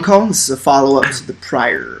 911 call. This is a follow-up to the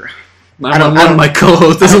prior. I don't want my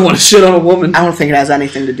co-host doesn't want to shit on a woman. I don't think it has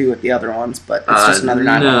anything to do with the other ones, but it's just another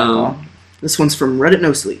 911 no. call. This one's from Reddit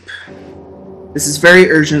No Sleep. This is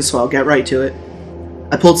very urgent, so I'll get right to it.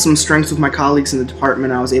 I pulled some strength with my colleagues in the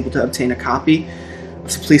department and I was able to obtain a copy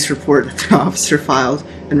of the police report that the officer filed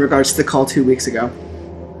in regards to the call 2 weeks ago.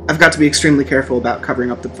 I've got to be extremely careful about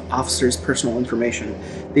covering up the officer's personal information.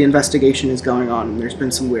 The investigation is going on and there's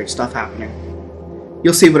been some weird stuff happening.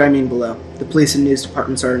 You'll see what I mean below. The police and news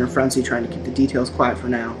departments are in a frenzy trying to keep the details quiet for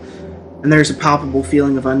now, and there's a palpable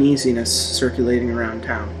feeling of uneasiness circulating around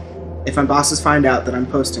town. If my bosses find out that I'm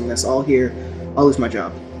posting this all here, I'll lose my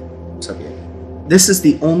job. So be it. This is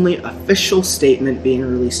the only official statement being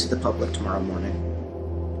released to the public tomorrow morning.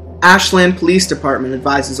 Ashland Police Department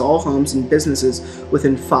advises all homes and businesses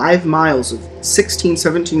within 5 miles of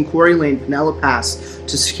 1617 Quarry Lane, Pinella Pass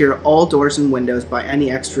to secure all doors and windows by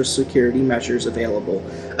any extra security measures available.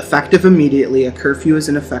 Effective immediately, a curfew is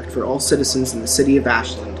in effect for all citizens in the city of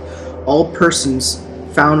Ashland. All persons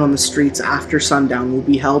found on the streets after sundown will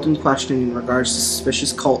be held in question in regards to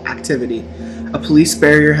suspicious cult activity. A police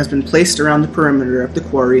barrier has been placed around the perimeter of the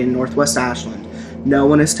quarry in northwest Ashland. No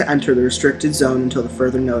one is to enter the restricted zone until the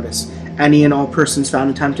further notice. Any and all persons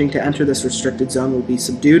found attempting to enter this restricted zone will be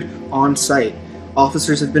subdued on site.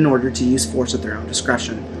 Officers have been ordered to use force at their own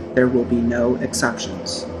discretion. There will be no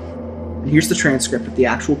exceptions. And here's the transcript of the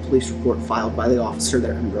actual police report filed by the officer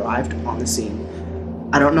that arrived on the scene.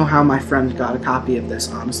 I don't know how my friend got a copy of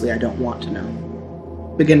this. Honestly, I don't want to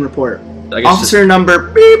know. Begin report. Officer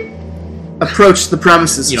number beep approached the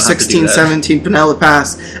premises of 1617 Pinella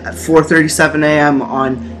Pass at 4:37 a.m.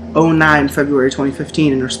 on 09 February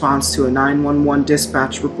 2015 in response to a 911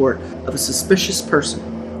 dispatch report of a suspicious person.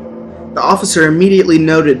 The officer immediately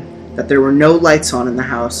noted that there were no lights on in the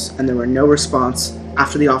house and there were no response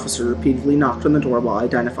after the officer repeatedly knocked on the door while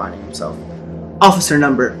identifying himself. Officer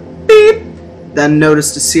number beep then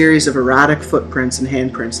noticed a series of erratic footprints and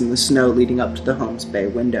handprints in the snow leading up to the home's bay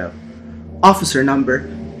window. Officer number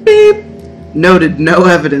beep noted no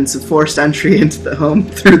evidence of forced entry into the home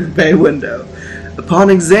through the bay window. Upon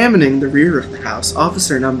examining the rear of the house,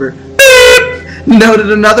 officer number beep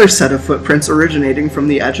noted another set of footprints originating from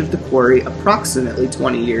the edge of the quarry approximately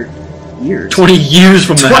 20 years. 20 years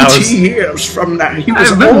from the 20 house. 20 years from now. He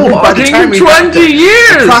was I've been old by the walking time he 20 got there.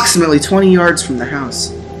 years! Approximately 20 yards from the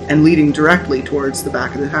house. and leading directly towards the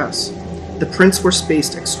back of the house. The prints were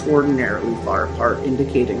spaced extraordinarily far apart,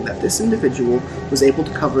 indicating that this individual was able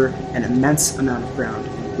to cover an immense amount of ground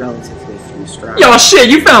in relatively few strides. Yo, shit,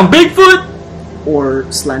 you found Bigfoot?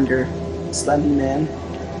 Or Slender Man.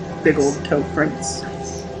 Big old toe prints.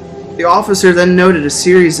 The officer then noted a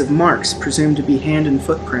series of marks, presumed to be hand and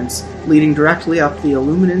footprints, leading directly up the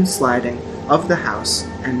aluminum sliding of the house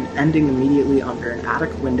and ending immediately under an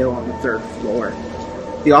attic window on the 3rd floor.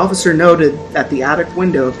 The officer noted that the attic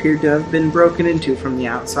window appeared to have been broken into from the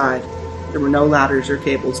outside. There were no ladders or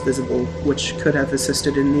cables visible, which could have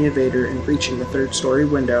assisted in the evader in breaching the 3rd-story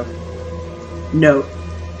window. Note: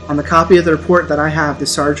 on the copy of the report that I have, the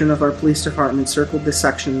sergeant of our police department circled this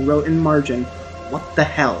section and wrote in margin, "What the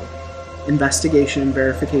hell? Investigation and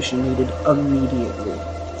verification needed immediately."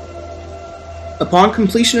 Upon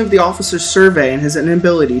completion of the officer's survey and his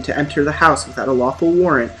inability to enter the house without a lawful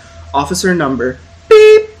warrant, officer number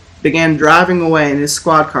beep began driving away in his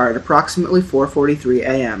squad car at approximately 4:43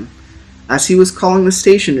 a.m. As he was calling the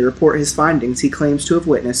station to report his findings, he claims to have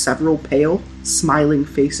witnessed several pale, smiling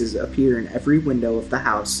faces appear in every window of the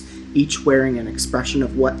house, each wearing an expression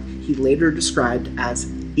of what he later described as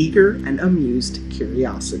eager and amused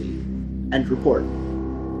curiosity. End report.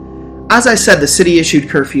 As I said, the city issued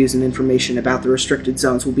curfews and information about the restricted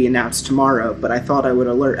zones will be announced tomorrow, but I thought I would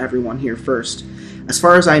alert everyone here first. As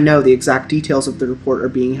far as I know, the exact details of the report are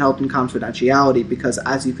being held in confidentiality because,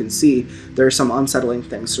 as you can see, there are some unsettling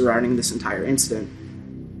things surrounding this entire incident.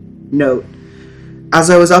 Note: as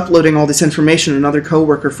I was uploading all this information, another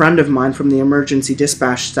co-worker friend of mine from the emergency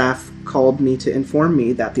dispatch staff called me to inform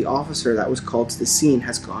me that the officer that was called to the scene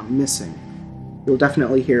has gone missing. You'll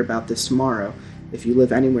definitely hear about this tomorrow if you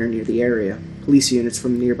live anywhere near the area. Police units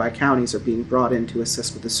from nearby counties are being brought in to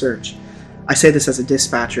assist with the search. I say this as a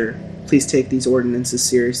dispatcher. Please take these ordinances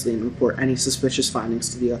seriously and report any suspicious findings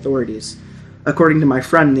to the authorities. According to my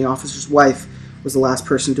friend, the officer's wife was the last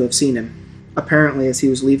person to have seen him. Apparently, as he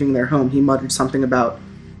was leaving their home, he muttered something about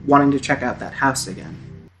wanting to check out that house again.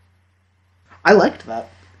 I liked that.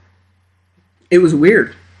 It was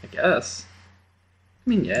weird. I guess. I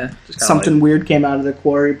mean, yeah. Just something weird came out of the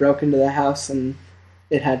quarry, broke into the house, and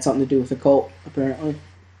it had something to do with a cult, apparently.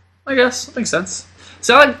 I guess. That makes sense.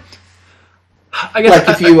 So, I guess,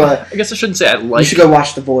 like if you, I guess I shouldn't say I like... You should go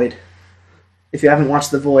watch The Void. If you haven't watched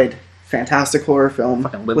The Void, fantastic horror film.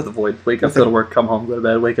 Fucking live The Void. Wake up, go to work, come home, go to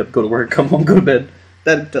bed. Wake up, go to work, come home, go to bed.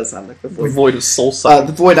 That does sound like The Void. The Void is soul-sucking.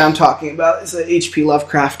 The Void I'm talking about is an H.P.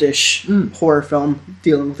 Lovecraft-ish horror film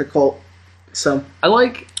dealing with a cult. So, I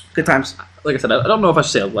like... Good times. Like I said, I don't know if I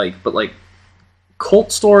should say I like, but like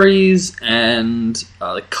cult stories and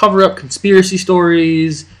like cover-up conspiracy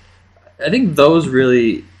stories, I think those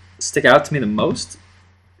really stick out to me the most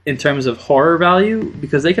in terms of horror value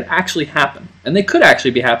because they could actually happen, and they could actually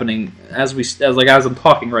be happening as I'm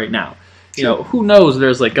talking right now. You know, who knows?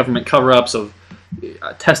 There's like government cover-ups of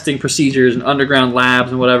testing procedures and underground labs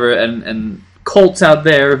and whatever, and cults out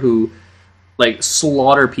there who like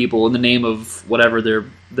slaughter people in the name of whatever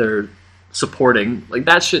they're supporting. Like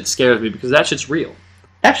that shit scares me because that shit's real.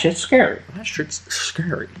 That shit's scary. That shit's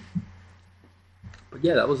scary. But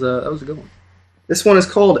yeah, that was a good one. This one is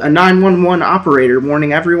called A 911 Operator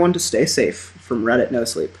Warning Everyone to Stay Safe from Reddit No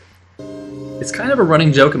Sleep. It's kind of a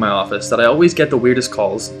running joke in my office that I always get the weirdest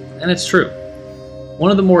calls, and it's true.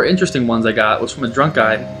 One of the more interesting ones I got was from a drunk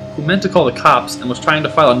guy who meant to call the cops and was trying to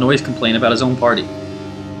file a noise complaint about his own party.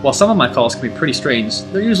 While some of my calls can be pretty strange,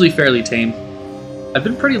 they're usually fairly tame. I've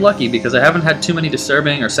been pretty lucky because I haven't had too many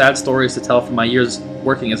disturbing or sad stories to tell from my years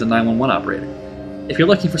working as a 911 operator. If you're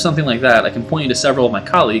looking for something like that, I can point you to several of my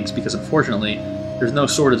colleagues because unfortunately, there's no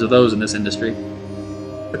shortage of those in this industry.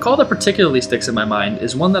 The call that particularly sticks in my mind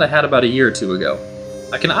is one that I had about a year or two ago.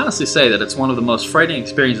 I can honestly say that it's one of the most frightening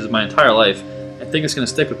experiences of my entire life, and I think it's going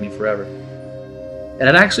to stick with me forever. It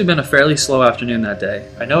had actually been a fairly slow afternoon that day.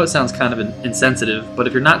 I know it sounds kind of insensitive, but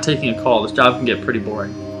if you're not taking a call, this job can get pretty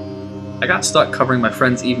boring. I got stuck covering my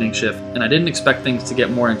friend's evening shift, and I didn't expect things to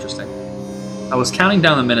get more interesting. I was counting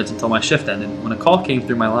down the minutes until my shift ended when a call came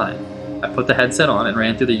through my line. I put the headset on and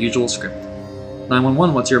ran through the usual script.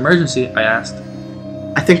 911, what's your emergency? I asked.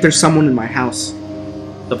 I think there's someone in my house.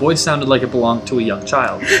 The voice sounded like it belonged to a young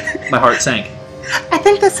child. My heart sank. I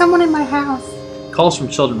think there's someone in my house. Calls from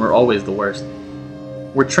children were always the worst.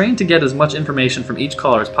 We're trained to get as much information from each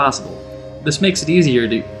caller as possible. This makes it easier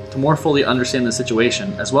to more fully understand the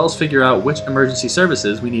situation, as well as figure out which emergency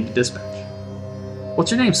services we need to dispatch.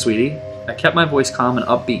 What's your name, sweetie? I kept my voice calm and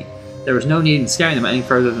upbeat. There was no need in scaring them any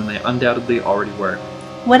further than they undoubtedly already were.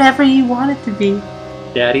 Whatever you want it to be.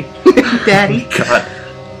 Daddy? Daddy. God.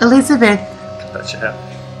 Elizabeth. Cut that shit out.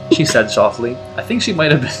 she said softly. I think she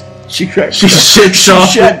might have been... She shed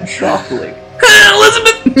softly.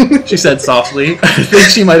 Elizabeth! She said softly. I think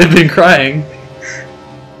she might have been crying.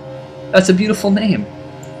 That's a beautiful name.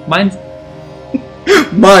 Mine's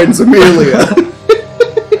Amelia.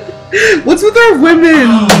 What's with our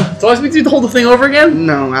women? So I speak to the whole thing over again?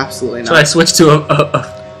 No, absolutely not. Should I switch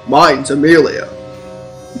to Mine's Amelia.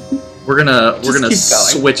 We're gonna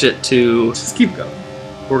switch it to... Just keep going.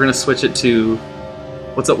 We're gonna switch it to...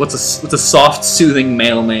 What's a soft, soothing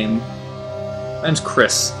male name? Mine's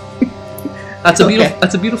Chris. That's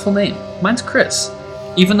a beautiful name. Mine's Chris.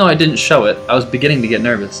 Even though I didn't show it, I was beginning to get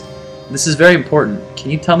nervous. This is very important.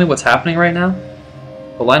 Can you tell me what's happening right now?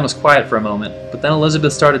 The line was quiet for a moment, but then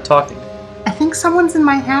Elizabeth started talking. I think someone's in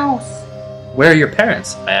my house. Where are your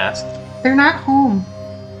parents? I asked. They're not home.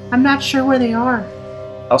 I'm not sure where they are.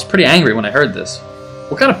 I was pretty angry when I heard this.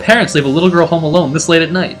 What kind of parents leave a little girl home alone this late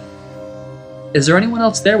at night? Is there anyone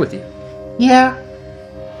else there with you? Yeah.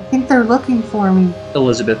 I think they're looking for me.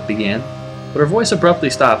 Elizabeth began, but her voice abruptly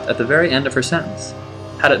stopped at the very end of her sentence.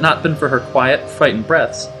 Had it not been for her quiet, frightened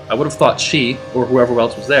breaths, I would have thought she, or whoever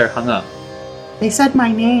else was there, hung up. They said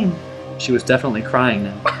my name. She was definitely crying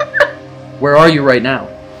now. Where are you right now?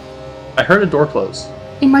 I heard a door close.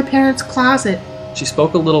 In my parents' closet. She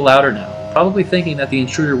spoke a little louder now, probably thinking that the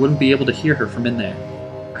intruder wouldn't be able to hear her from in there.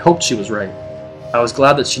 I hoped she was right. I was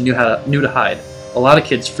glad that she knew to hide. A lot of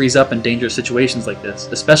kids freeze up in dangerous situations like this,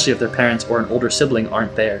 especially if their parents or an older sibling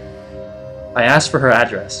aren't there. I asked for her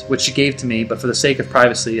address, which she gave to me, but for the sake of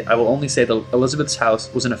privacy, I will only say that Elizabeth's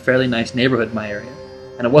house was in a fairly nice neighborhood in my area,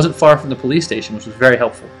 and it wasn't far from the police station, which was very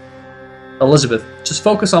helpful. Elizabeth, just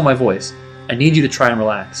focus on my voice. I need you to try and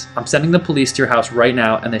relax. I'm sending the police to your house right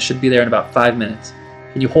now, and they should be there in about 5 minutes.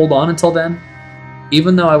 Can you hold on until then?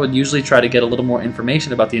 Even though I would usually try to get a little more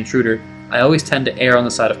information about the intruder, I always tend to err on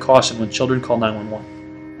the side of caution when children call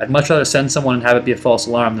 911. I'd much rather send someone and have it be a false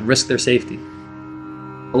alarm than risk their safety.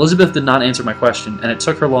 Elizabeth did not answer my question, and it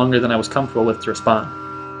took her longer than I was comfortable with to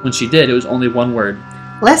respond. When she did, it was only one word.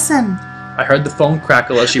 Listen. I heard the phone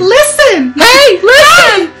crackle as she... Listen! Hey,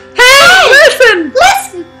 listen! Hey, listen!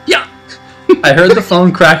 Listen! Yeah! I heard the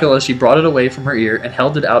phone crackle as she brought it away from her ear and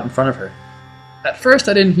held it out in front of her. At first,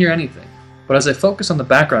 I didn't hear anything, but as I focused on the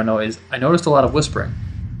background noise, I noticed a lot of whispering.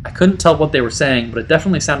 I couldn't tell what they were saying, but it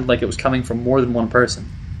definitely sounded like it was coming from more than one person.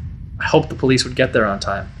 I hoped the police would get there on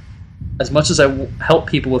time. As much as I help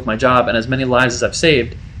people with my job and as many lives as I've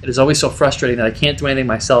saved, it is always so frustrating that I can't do anything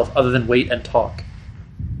myself other than wait and talk.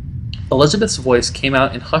 Elizabeth's voice came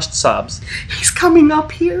out in hushed sobs. He's coming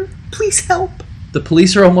up here. Please help. The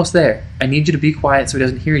police are almost there. I need you to be quiet so he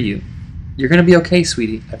doesn't hear you. You're going to be okay,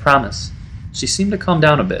 sweetie. I promise. She seemed to calm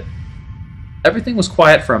down a bit. Everything was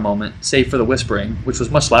quiet for a moment, save for the whispering, which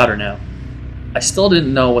was much louder now. I still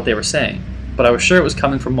didn't know what they were saying, but I was sure it was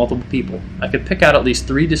coming from multiple people. I could pick out at least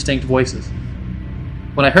 3 distinct voices.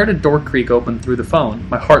 When I heard a door creak open through the phone,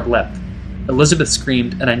 my heart leapt. Elizabeth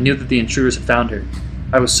screamed, and I knew that the intruders had found her.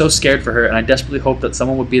 I was so scared for her, and I desperately hoped that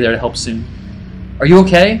someone would be there to help soon. Are you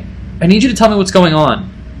okay? I need you to tell me what's going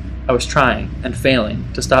on. I was trying, and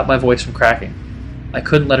failing, to stop my voice from cracking. I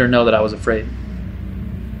couldn't let her know that I was afraid.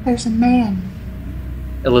 There's a man.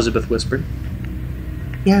 Elizabeth whispered.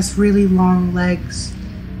 He has really long legs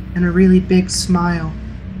and a really big smile.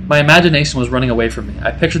 My imagination was running away from me.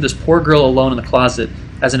 I pictured this poor girl alone in the closet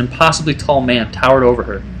as an impossibly tall man towered over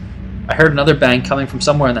her. I heard another bang coming from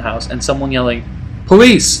somewhere in the house and someone yelling,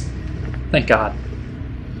 "Police!" Thank God.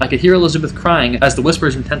 I could hear Elizabeth crying as the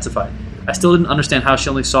whispers intensified. I still didn't understand how she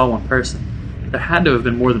only saw one person. There had to have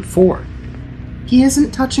been more than 4. He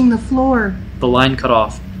isn't touching the floor. The line cut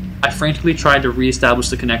off. I frantically tried to re-establish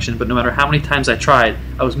the connection, but no matter how many times I tried,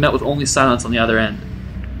 I was met with only silence on the other end.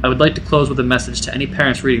 I would like to close with a message to any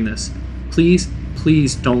parents reading this. Please,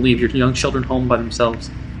 please don't leave your young children home by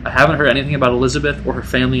themselves. I haven't heard anything about Elizabeth or her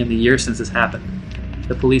family in the years since this happened.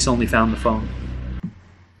 The police only found the phone.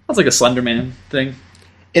 That's like a Slender Man thing.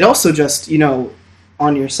 It also just,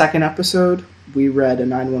 on your second episode, we read a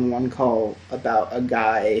 911 call about a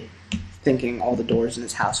guy thinking all the doors in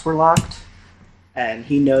his house were locked. And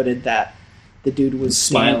he noted that the dude was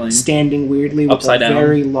smiling, standing weirdly with upside a down.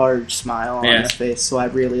 very large smile on his face. So I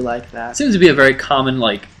really like that. Seems to be a very common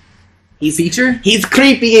feature. He's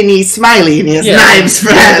creepy and he's smiley and he has knives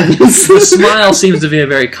friends. The smile seems to be a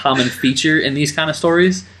very common feature in these kind of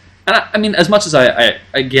stories. And I mean, as much as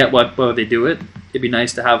I get why they do it, it'd be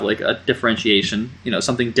nice to have a differentiation.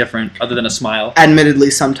 Something different other than a smile.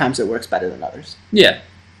 Admittedly, sometimes it works better than others. Yeah.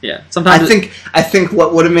 Yeah, sometimes I think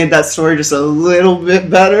what would have made that story just a little bit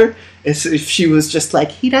better is if she was just like,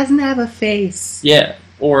 he doesn't have a face. Yeah,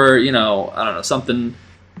 or I don't know, something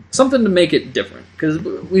something to make it different. Because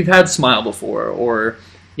we've had Smile before, or,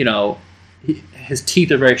 you know, his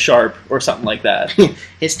teeth are very sharp, or something like that.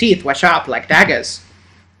 His teeth were sharp like daggers.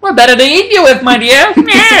 We're better to eat you with, my dear.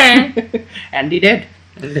 And he did.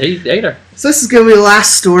 And he ate her. So this is going to be the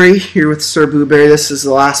last story here with Sir Blueberry. This is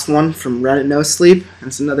the last one from Reddit No Sleep. And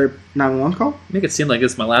it's another 911 call. Make it seem like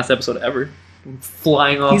it's my last episode ever. I'm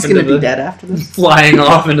flying off. He's going to be dead after this. Flying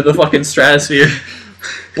off into the fucking stratosphere.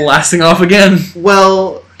 Blasting off again.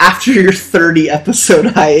 Well, after your 30 episode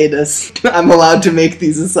hiatus, I'm allowed to make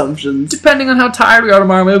these assumptions. Depending on how tired we are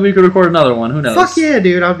tomorrow, maybe we could record another one. Who knows? Fuck yeah,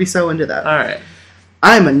 dude. I'd be so into that. Alright.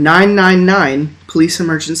 I'm a 999 police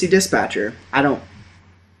emergency dispatcher.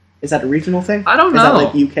 Is that a regional thing? I don't know.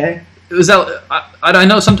 Is that like UK? Is that? I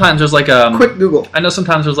know sometimes there's like a quick Google. I know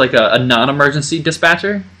sometimes there's like a non-emergency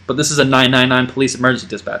dispatcher, but this is a 999 police emergency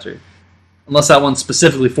dispatcher. Unless that one's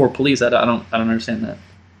specifically for police, I don't understand that.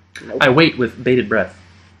 Nope. I wait with bated breath.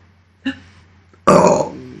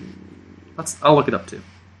 Oh, I'll look it up too.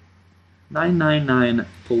 999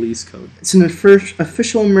 police code. It's an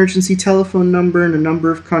official emergency telephone number in a number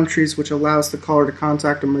of countries, which allows the caller to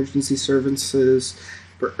contact emergency services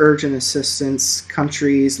for urgent assistance.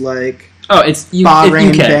 Countries like it's Bahrain,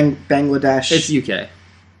 it's UK. Bangladesh. It's UK.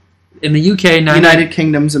 In the UK, United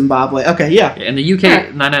Kingdom, Zimbabwe. Okay, yeah. In the UK,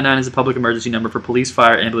 999 is a public emergency number for police,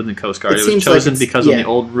 fire, ambulance, and Coast Guard. It was chosen because of the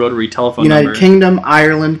old rotary telephone number. United Kingdom,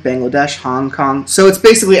 Ireland, Bangladesh, Hong Kong. So it's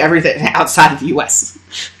basically everything outside of the US.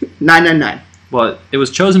 999. Well, it was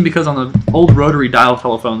chosen because on the old rotary dial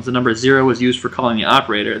telephones, the number 0 was used for calling the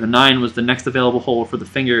operator, and the 9 was the next available hole for the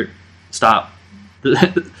finger stop.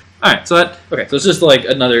 Alright, so it's just like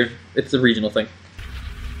it's a regional thing.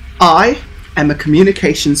 I am a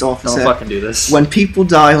communications officer. Don't fucking do this. When people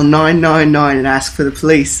dial 999 and ask for the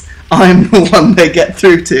police, I'm the one they get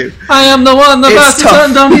through to. I am the one, the bastard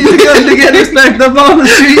son, don't need a gun to get respect up on the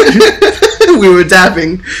street. We were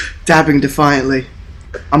dabbing defiantly.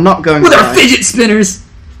 I'm not going with to our fidget spinners.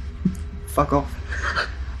 Fuck off.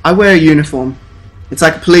 I wear a uniform. It's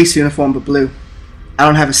like a police uniform but blue. I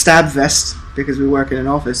don't have a stab vest because we work in an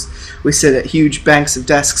office. We sit at huge banks of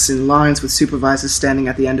desks in lines with supervisors standing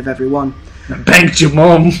at the end of every one. Banked your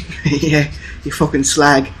mom. Yeah, you fucking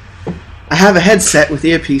slag. I have a headset with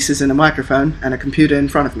earpieces and a microphone and a computer in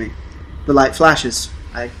front of me. The light flashes.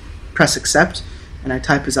 I press accept and I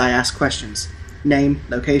type as I ask questions. Name,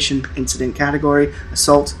 location, incident category,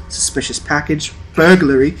 assault, suspicious package,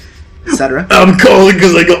 burglary, etc. I'm calling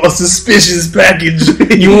because I got a suspicious package.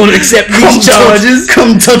 You want to accept these charges?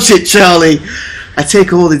 Come touch it, Charlie. I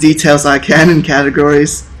take all the details I can in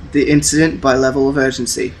categories. The incident by level of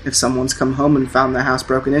urgency. If someone's come home and found their house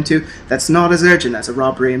broken into, that's not as urgent as a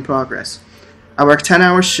robbery in progress. I work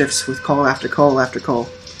 10-hour shifts with call after call after call.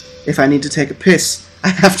 If I need to take a piss, I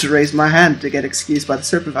have to raise my hand to get excused by the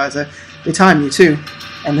supervisor. They time you too.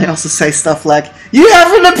 And they also say stuff like, "You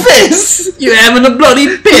having a piss? You having a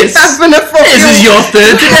bloody piss? You having a fucking... This is your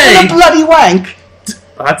third today. Having a bloody wank."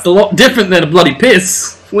 That's a lot different than a bloody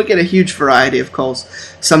piss. We get a huge variety of calls.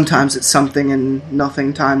 Sometimes it's something and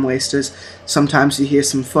nothing time wasters. Sometimes you hear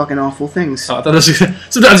some fucking awful things. Oh, I thought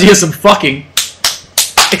sometimes you hear some fucking.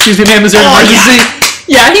 Excuse me, ma'am, is there an emergency?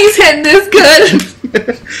 Yeah, he's hitting this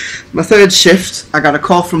good. My third shift, I got a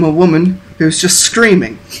call from a woman who was just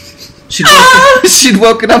screaming. She'd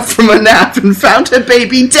woken up from a nap and found her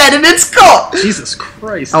baby dead in its cot. Jesus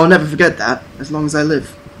Christ. I will never forget that, as long as I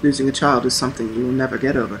live. Losing a child is something you will never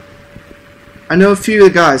get over. I know a few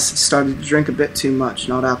of the guys have started to drink a bit too much,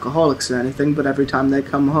 not alcoholics or anything, but every time they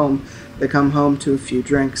come home to a few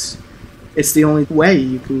drinks. It's the only way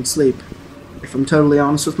you can sleep. If I'm totally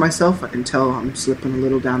honest with myself, I can tell I'm slipping a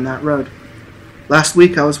little down that road. Last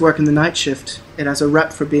week I was working the night shift. It has a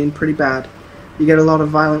rep for being pretty bad. You get a lot of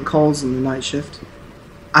violent calls in the night shift.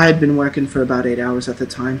 I had been working for about 8 hours at the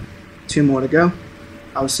time. 2 more to go.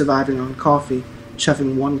 I was surviving on coffee,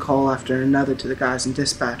 shoving one call after another to the guys in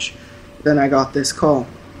dispatch. Then I got this call.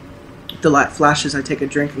 The light flashes, I take a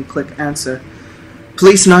drink and click answer.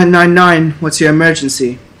 Police 999, what's your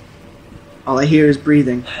emergency? All I hear is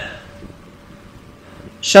breathing.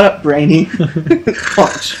 Shut up, Brainy.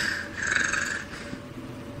 Watch.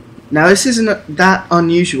 Now this isn't that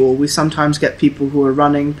unusual. We sometimes get people who are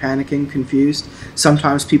running, panicking, confused.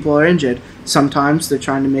 Sometimes people are injured. Sometimes they're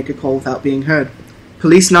trying to make a call without being heard.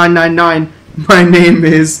 Police 999, my name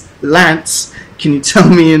is Lance. Can you tell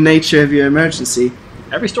me the nature of your emergency?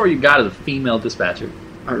 Every story you got is a female dispatcher.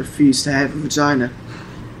 I refuse to have a vagina.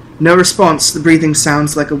 No response. The breathing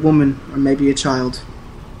sounds like a woman or maybe a child.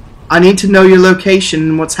 I need to know your location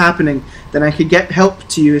and what's happening. Then I could get help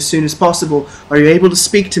to you as soon as possible. Are you able to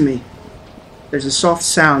speak to me? There's a soft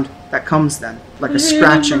sound. that comes then, like a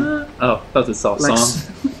scratching. Oh, that was a soft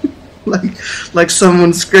song. like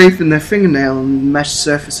someone scraping their fingernail on the mesh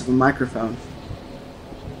surface of a microphone.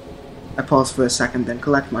 I pause for a second, then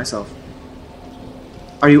collect myself.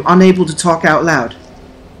 Are you unable to talk out loud?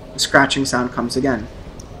 The scratching sound comes again.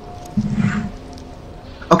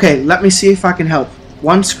 Okay, let me see if I can help.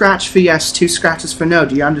 1 scratch for yes, 2 scratches for no.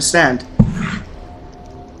 Do you understand?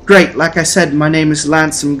 Great, like I said, my name is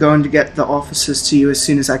Lance. I'm going to get the officers to you as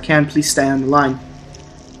soon as I can. Please stay on the line.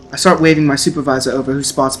 I start waving my supervisor over, who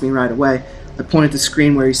spots me right away. I point at the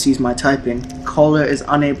screen where he sees my typing. Caller is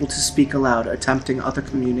unable to speak aloud, attempting other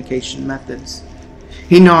communication methods.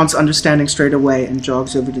 He nods, understanding straight away, and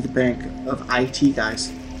jogs over to the bank of IT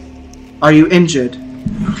guys. Are you injured?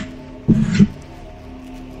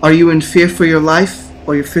 Are you in fear for your life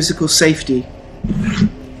or your physical safety?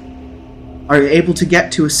 Are you able to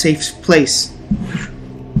get to a safe place?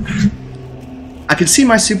 I can see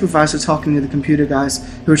my supervisor talking to the computer guys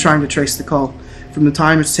who are trying to trace the call. From the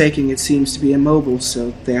time it's taking, it seems to be immobile,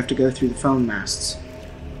 so they have to go through the phone masts.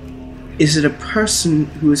 Is it a person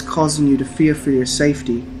who is causing you to fear for your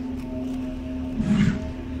safety?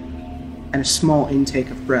 And a small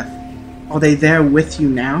intake of breath. Are they there with you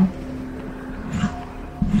now?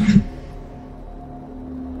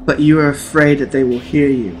 But you are afraid that they will hear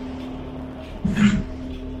you.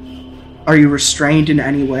 Are you restrained in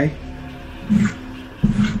any way?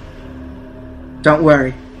 Don't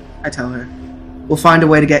worry, I tell her. We'll find a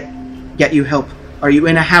way to get you help. Are you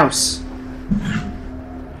in a house?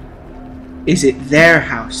 Is it their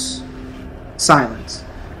house? Silence.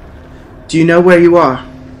 Do you know where you are?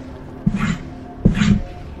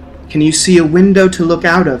 Can you see a window to look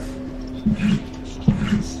out of?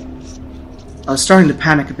 I was starting to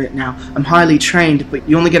panic a bit now. I'm highly trained, but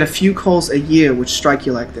you only get a few calls a year which strike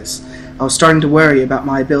you like this. I was starting to worry about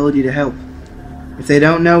my ability to help. If they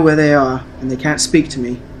don't know where they are, and they can't speak to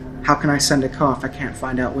me, how can I send a car if I can't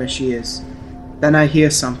find out where she is? Then I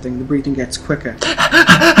hear something. The breathing gets quicker.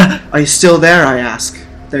 Are you still there, I ask.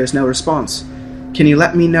 There is no response. Can you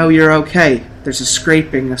let me know you're okay? There's a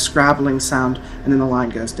scraping, a scrabbling sound, and then the line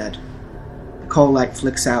goes dead. The call light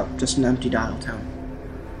flicks out, just an empty dial tone.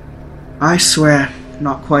 I swear,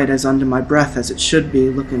 not quite as under my breath as it should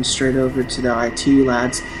be, looking straight over to the IT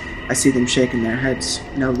lads. I see them shaking their heads.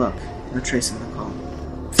 No luck. No trace of the call.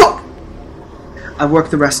 Fuck! I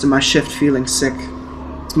work the rest of my shift feeling sick.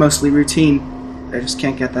 It's mostly routine. I just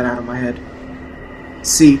can't get that out of my head.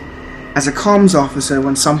 See, as a comms officer,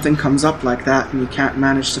 when something comes up like that and you can't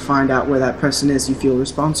manage to find out where that person is, you feel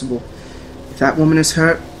responsible. If that woman is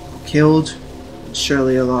hurt or killed, then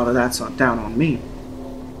surely a lot of that's down on me.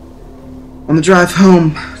 On the drive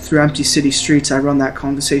home, through empty city streets, I run that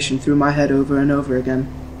conversation through my head over and over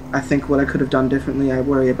again. I think what I could have done differently. I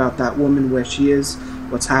worry about that woman, where she is,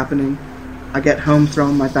 what's happening. I get home,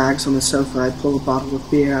 throwing my bags on the sofa. I pull a bottle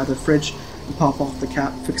of beer out of the fridge and pop off the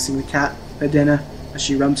cat, fixing the cat her dinner as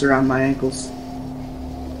she rubs around my ankles.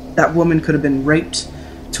 That woman could have been raped,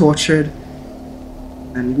 tortured,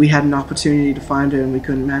 and we had an opportunity to find her and we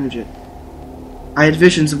couldn't manage it. I had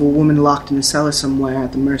visions of a woman locked in a cellar somewhere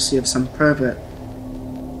at the mercy of some pervert.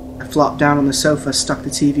 I flopped down on the sofa, stuck the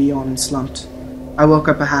TV on, and slumped. I woke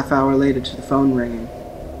up a half hour later to the phone ringing.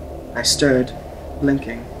 I stirred,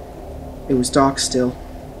 blinking. It was dark still,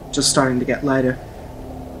 just starting to get lighter.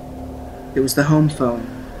 It was the home phone.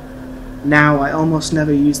 Now I almost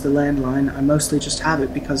never use the landline. I mostly just have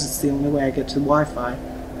it because it's the only way I get to Wi-Fi.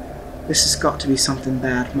 This has got to be something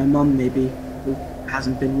bad. My mum, maybe, who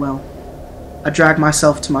hasn't been well. I drag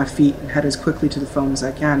myself to my feet and head as quickly to the phone as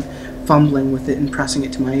I can, fumbling with it and pressing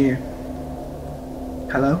it to my ear.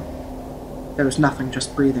 Hello? There was nothing,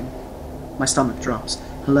 just breathing. My stomach drops.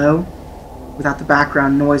 Hello? Without the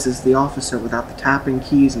background noises, the officer, without the tapping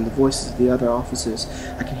keys and the voices of the other officers,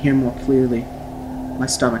 I can hear more clearly. My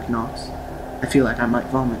stomach knocks. I feel like I might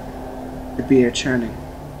vomit. The beer churning.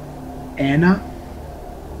 Anna?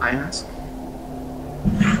 I ask.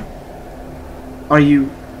 Are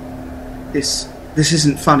you... This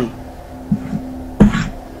isn't funny.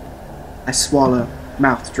 I swallow,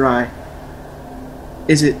 mouth dry.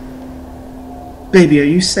 Is it... Baby, are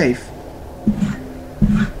you safe?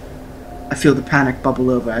 I feel the panic bubble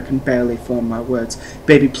over. I can barely form my words.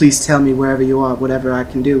 Baby, please tell me wherever you are, whatever I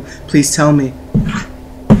can do. Please tell me.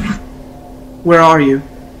 Where are you?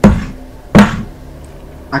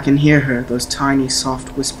 I can hear her, those tiny,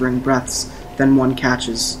 soft, whispering breaths. Then one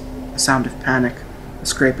catches. A sound of panic. A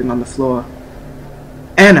scraping on the floor.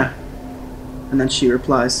 Anna! And then she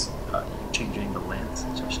replies. You're changing the lens.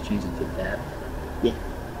 Just changing to that. Yeah.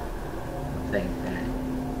 I'm saying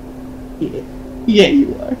that. Yeah,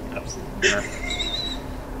 you are. Absolutely not.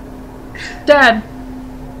 Dad.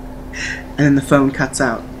 And then the phone cuts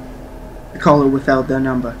out. The caller withheld their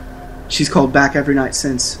number. She's called back every night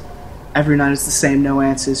since. Every night is the same, no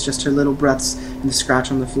answers, just her little breaths and the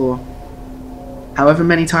scratch on the floor. However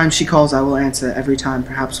many times she calls, I will answer every time.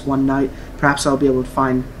 Perhaps one night, perhaps I'll be able to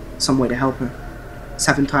find some way to help her.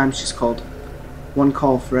 7 times she's called. 1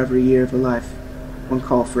 call for every year of her life. 1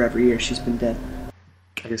 call for every year she's been dead.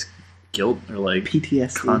 I guess guilt or like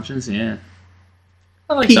PTSD. conscience, yeah.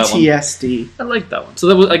 I like that one. PTSD. I like that one. So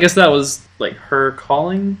that was, I guess that was like her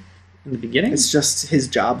calling in the beginning. It's just his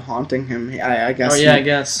job haunting him. I guess. Oh yeah, I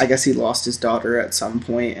guess he lost his daughter at some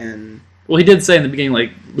point, and well, he did say in the beginning,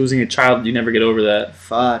 like losing a child, you never get over that.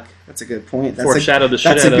 fuck. That's a good point. That's Foreshadowed the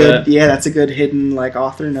shit that's out a of good, that. Yeah, that's a good hidden like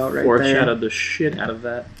author note right there. Foreshadowed the shit out of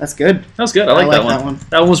that. That's good. That was good. I like that one.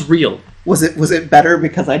 That one was real. Was it better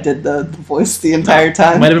because I did the voice the entire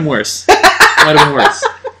time? Might have been worse. Might have been worse.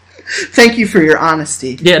 Thank you for your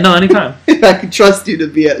honesty. Yeah, no, anytime. I could trust you to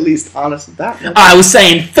be at least honest with that one. I was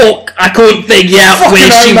saying, fuck, I couldn't figure out Fucking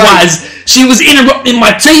where she alright. was. She was interrupting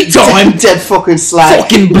my tea time. Dead fucking slag.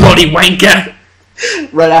 Fucking bloody wanker.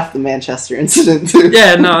 Right after the Manchester incident, too.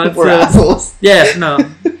 Yeah, no, it's We're assholes. yeah, no.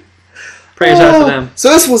 Praise out to them. So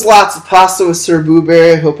this was Lots of Pasta with Sir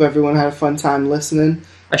Booberry. Hope everyone had a fun time listening.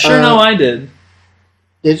 I sure know I did.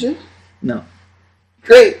 Did you? No.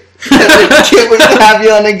 Great. Can't wait to have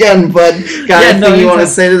you on again, bud. Got anything you want to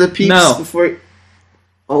say to the peeps No. before?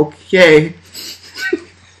 Okay.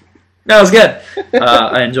 That was good.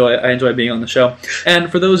 I enjoy being on the show.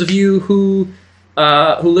 And for those of you who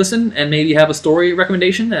listen and maybe have a story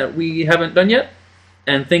recommendation that we haven't done yet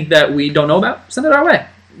and think that we don't know about, send it our way.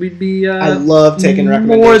 We'd be I love taking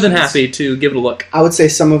recommendations. more than happy to give it a look. I would say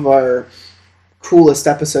some of our coolest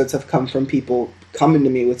episodes have come from people coming to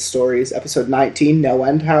me with stories. Episode 19, No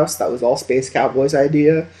End House, that was all Space Cowboy's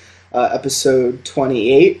idea. Episode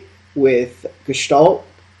 28 with Gestalt,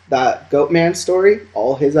 that Goatman story,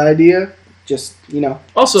 all his idea. Just,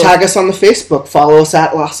 Also, tag us on the Facebook. Follow us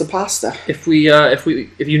at Lots of Pasta. if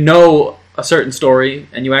you know a certain story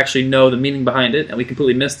and you actually know the meaning behind it and we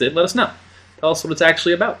completely missed it, let us know. Tell us what it's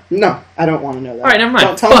actually about. No, I don't want to know that. All right, never mind.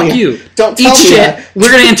 Don't tell Fuck me. you. Don't tell Eat me shit. that.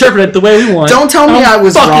 We're gonna interpret it the way we want. Don't tell me I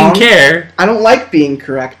was fucking wrong. care. I don't like being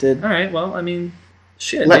corrected. All right. Well, I mean,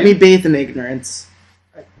 shit. Let dude. me bathe in ignorance.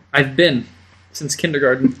 I've been since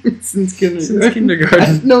kindergarten. Since kindergarten. Since kindergarten.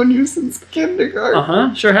 I've known you since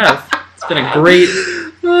kindergarten. Sure have. It's been a great,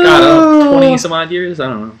 20 some odd years. I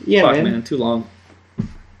don't know. Yeah, Fuck, man. Too long.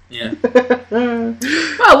 Yeah. Well,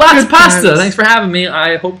 Lots of Pasta. times. Thanks for having me.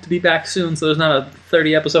 I hope to be back soon, so there's not a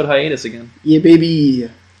 30-episode hiatus again. Yeah, baby.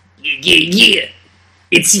 Yeah.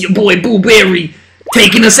 It's your boy Booberry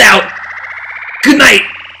taking us out. Good night.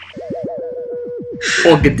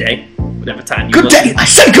 Or good day. Whatever time you Good day. I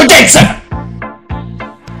said good day, sir.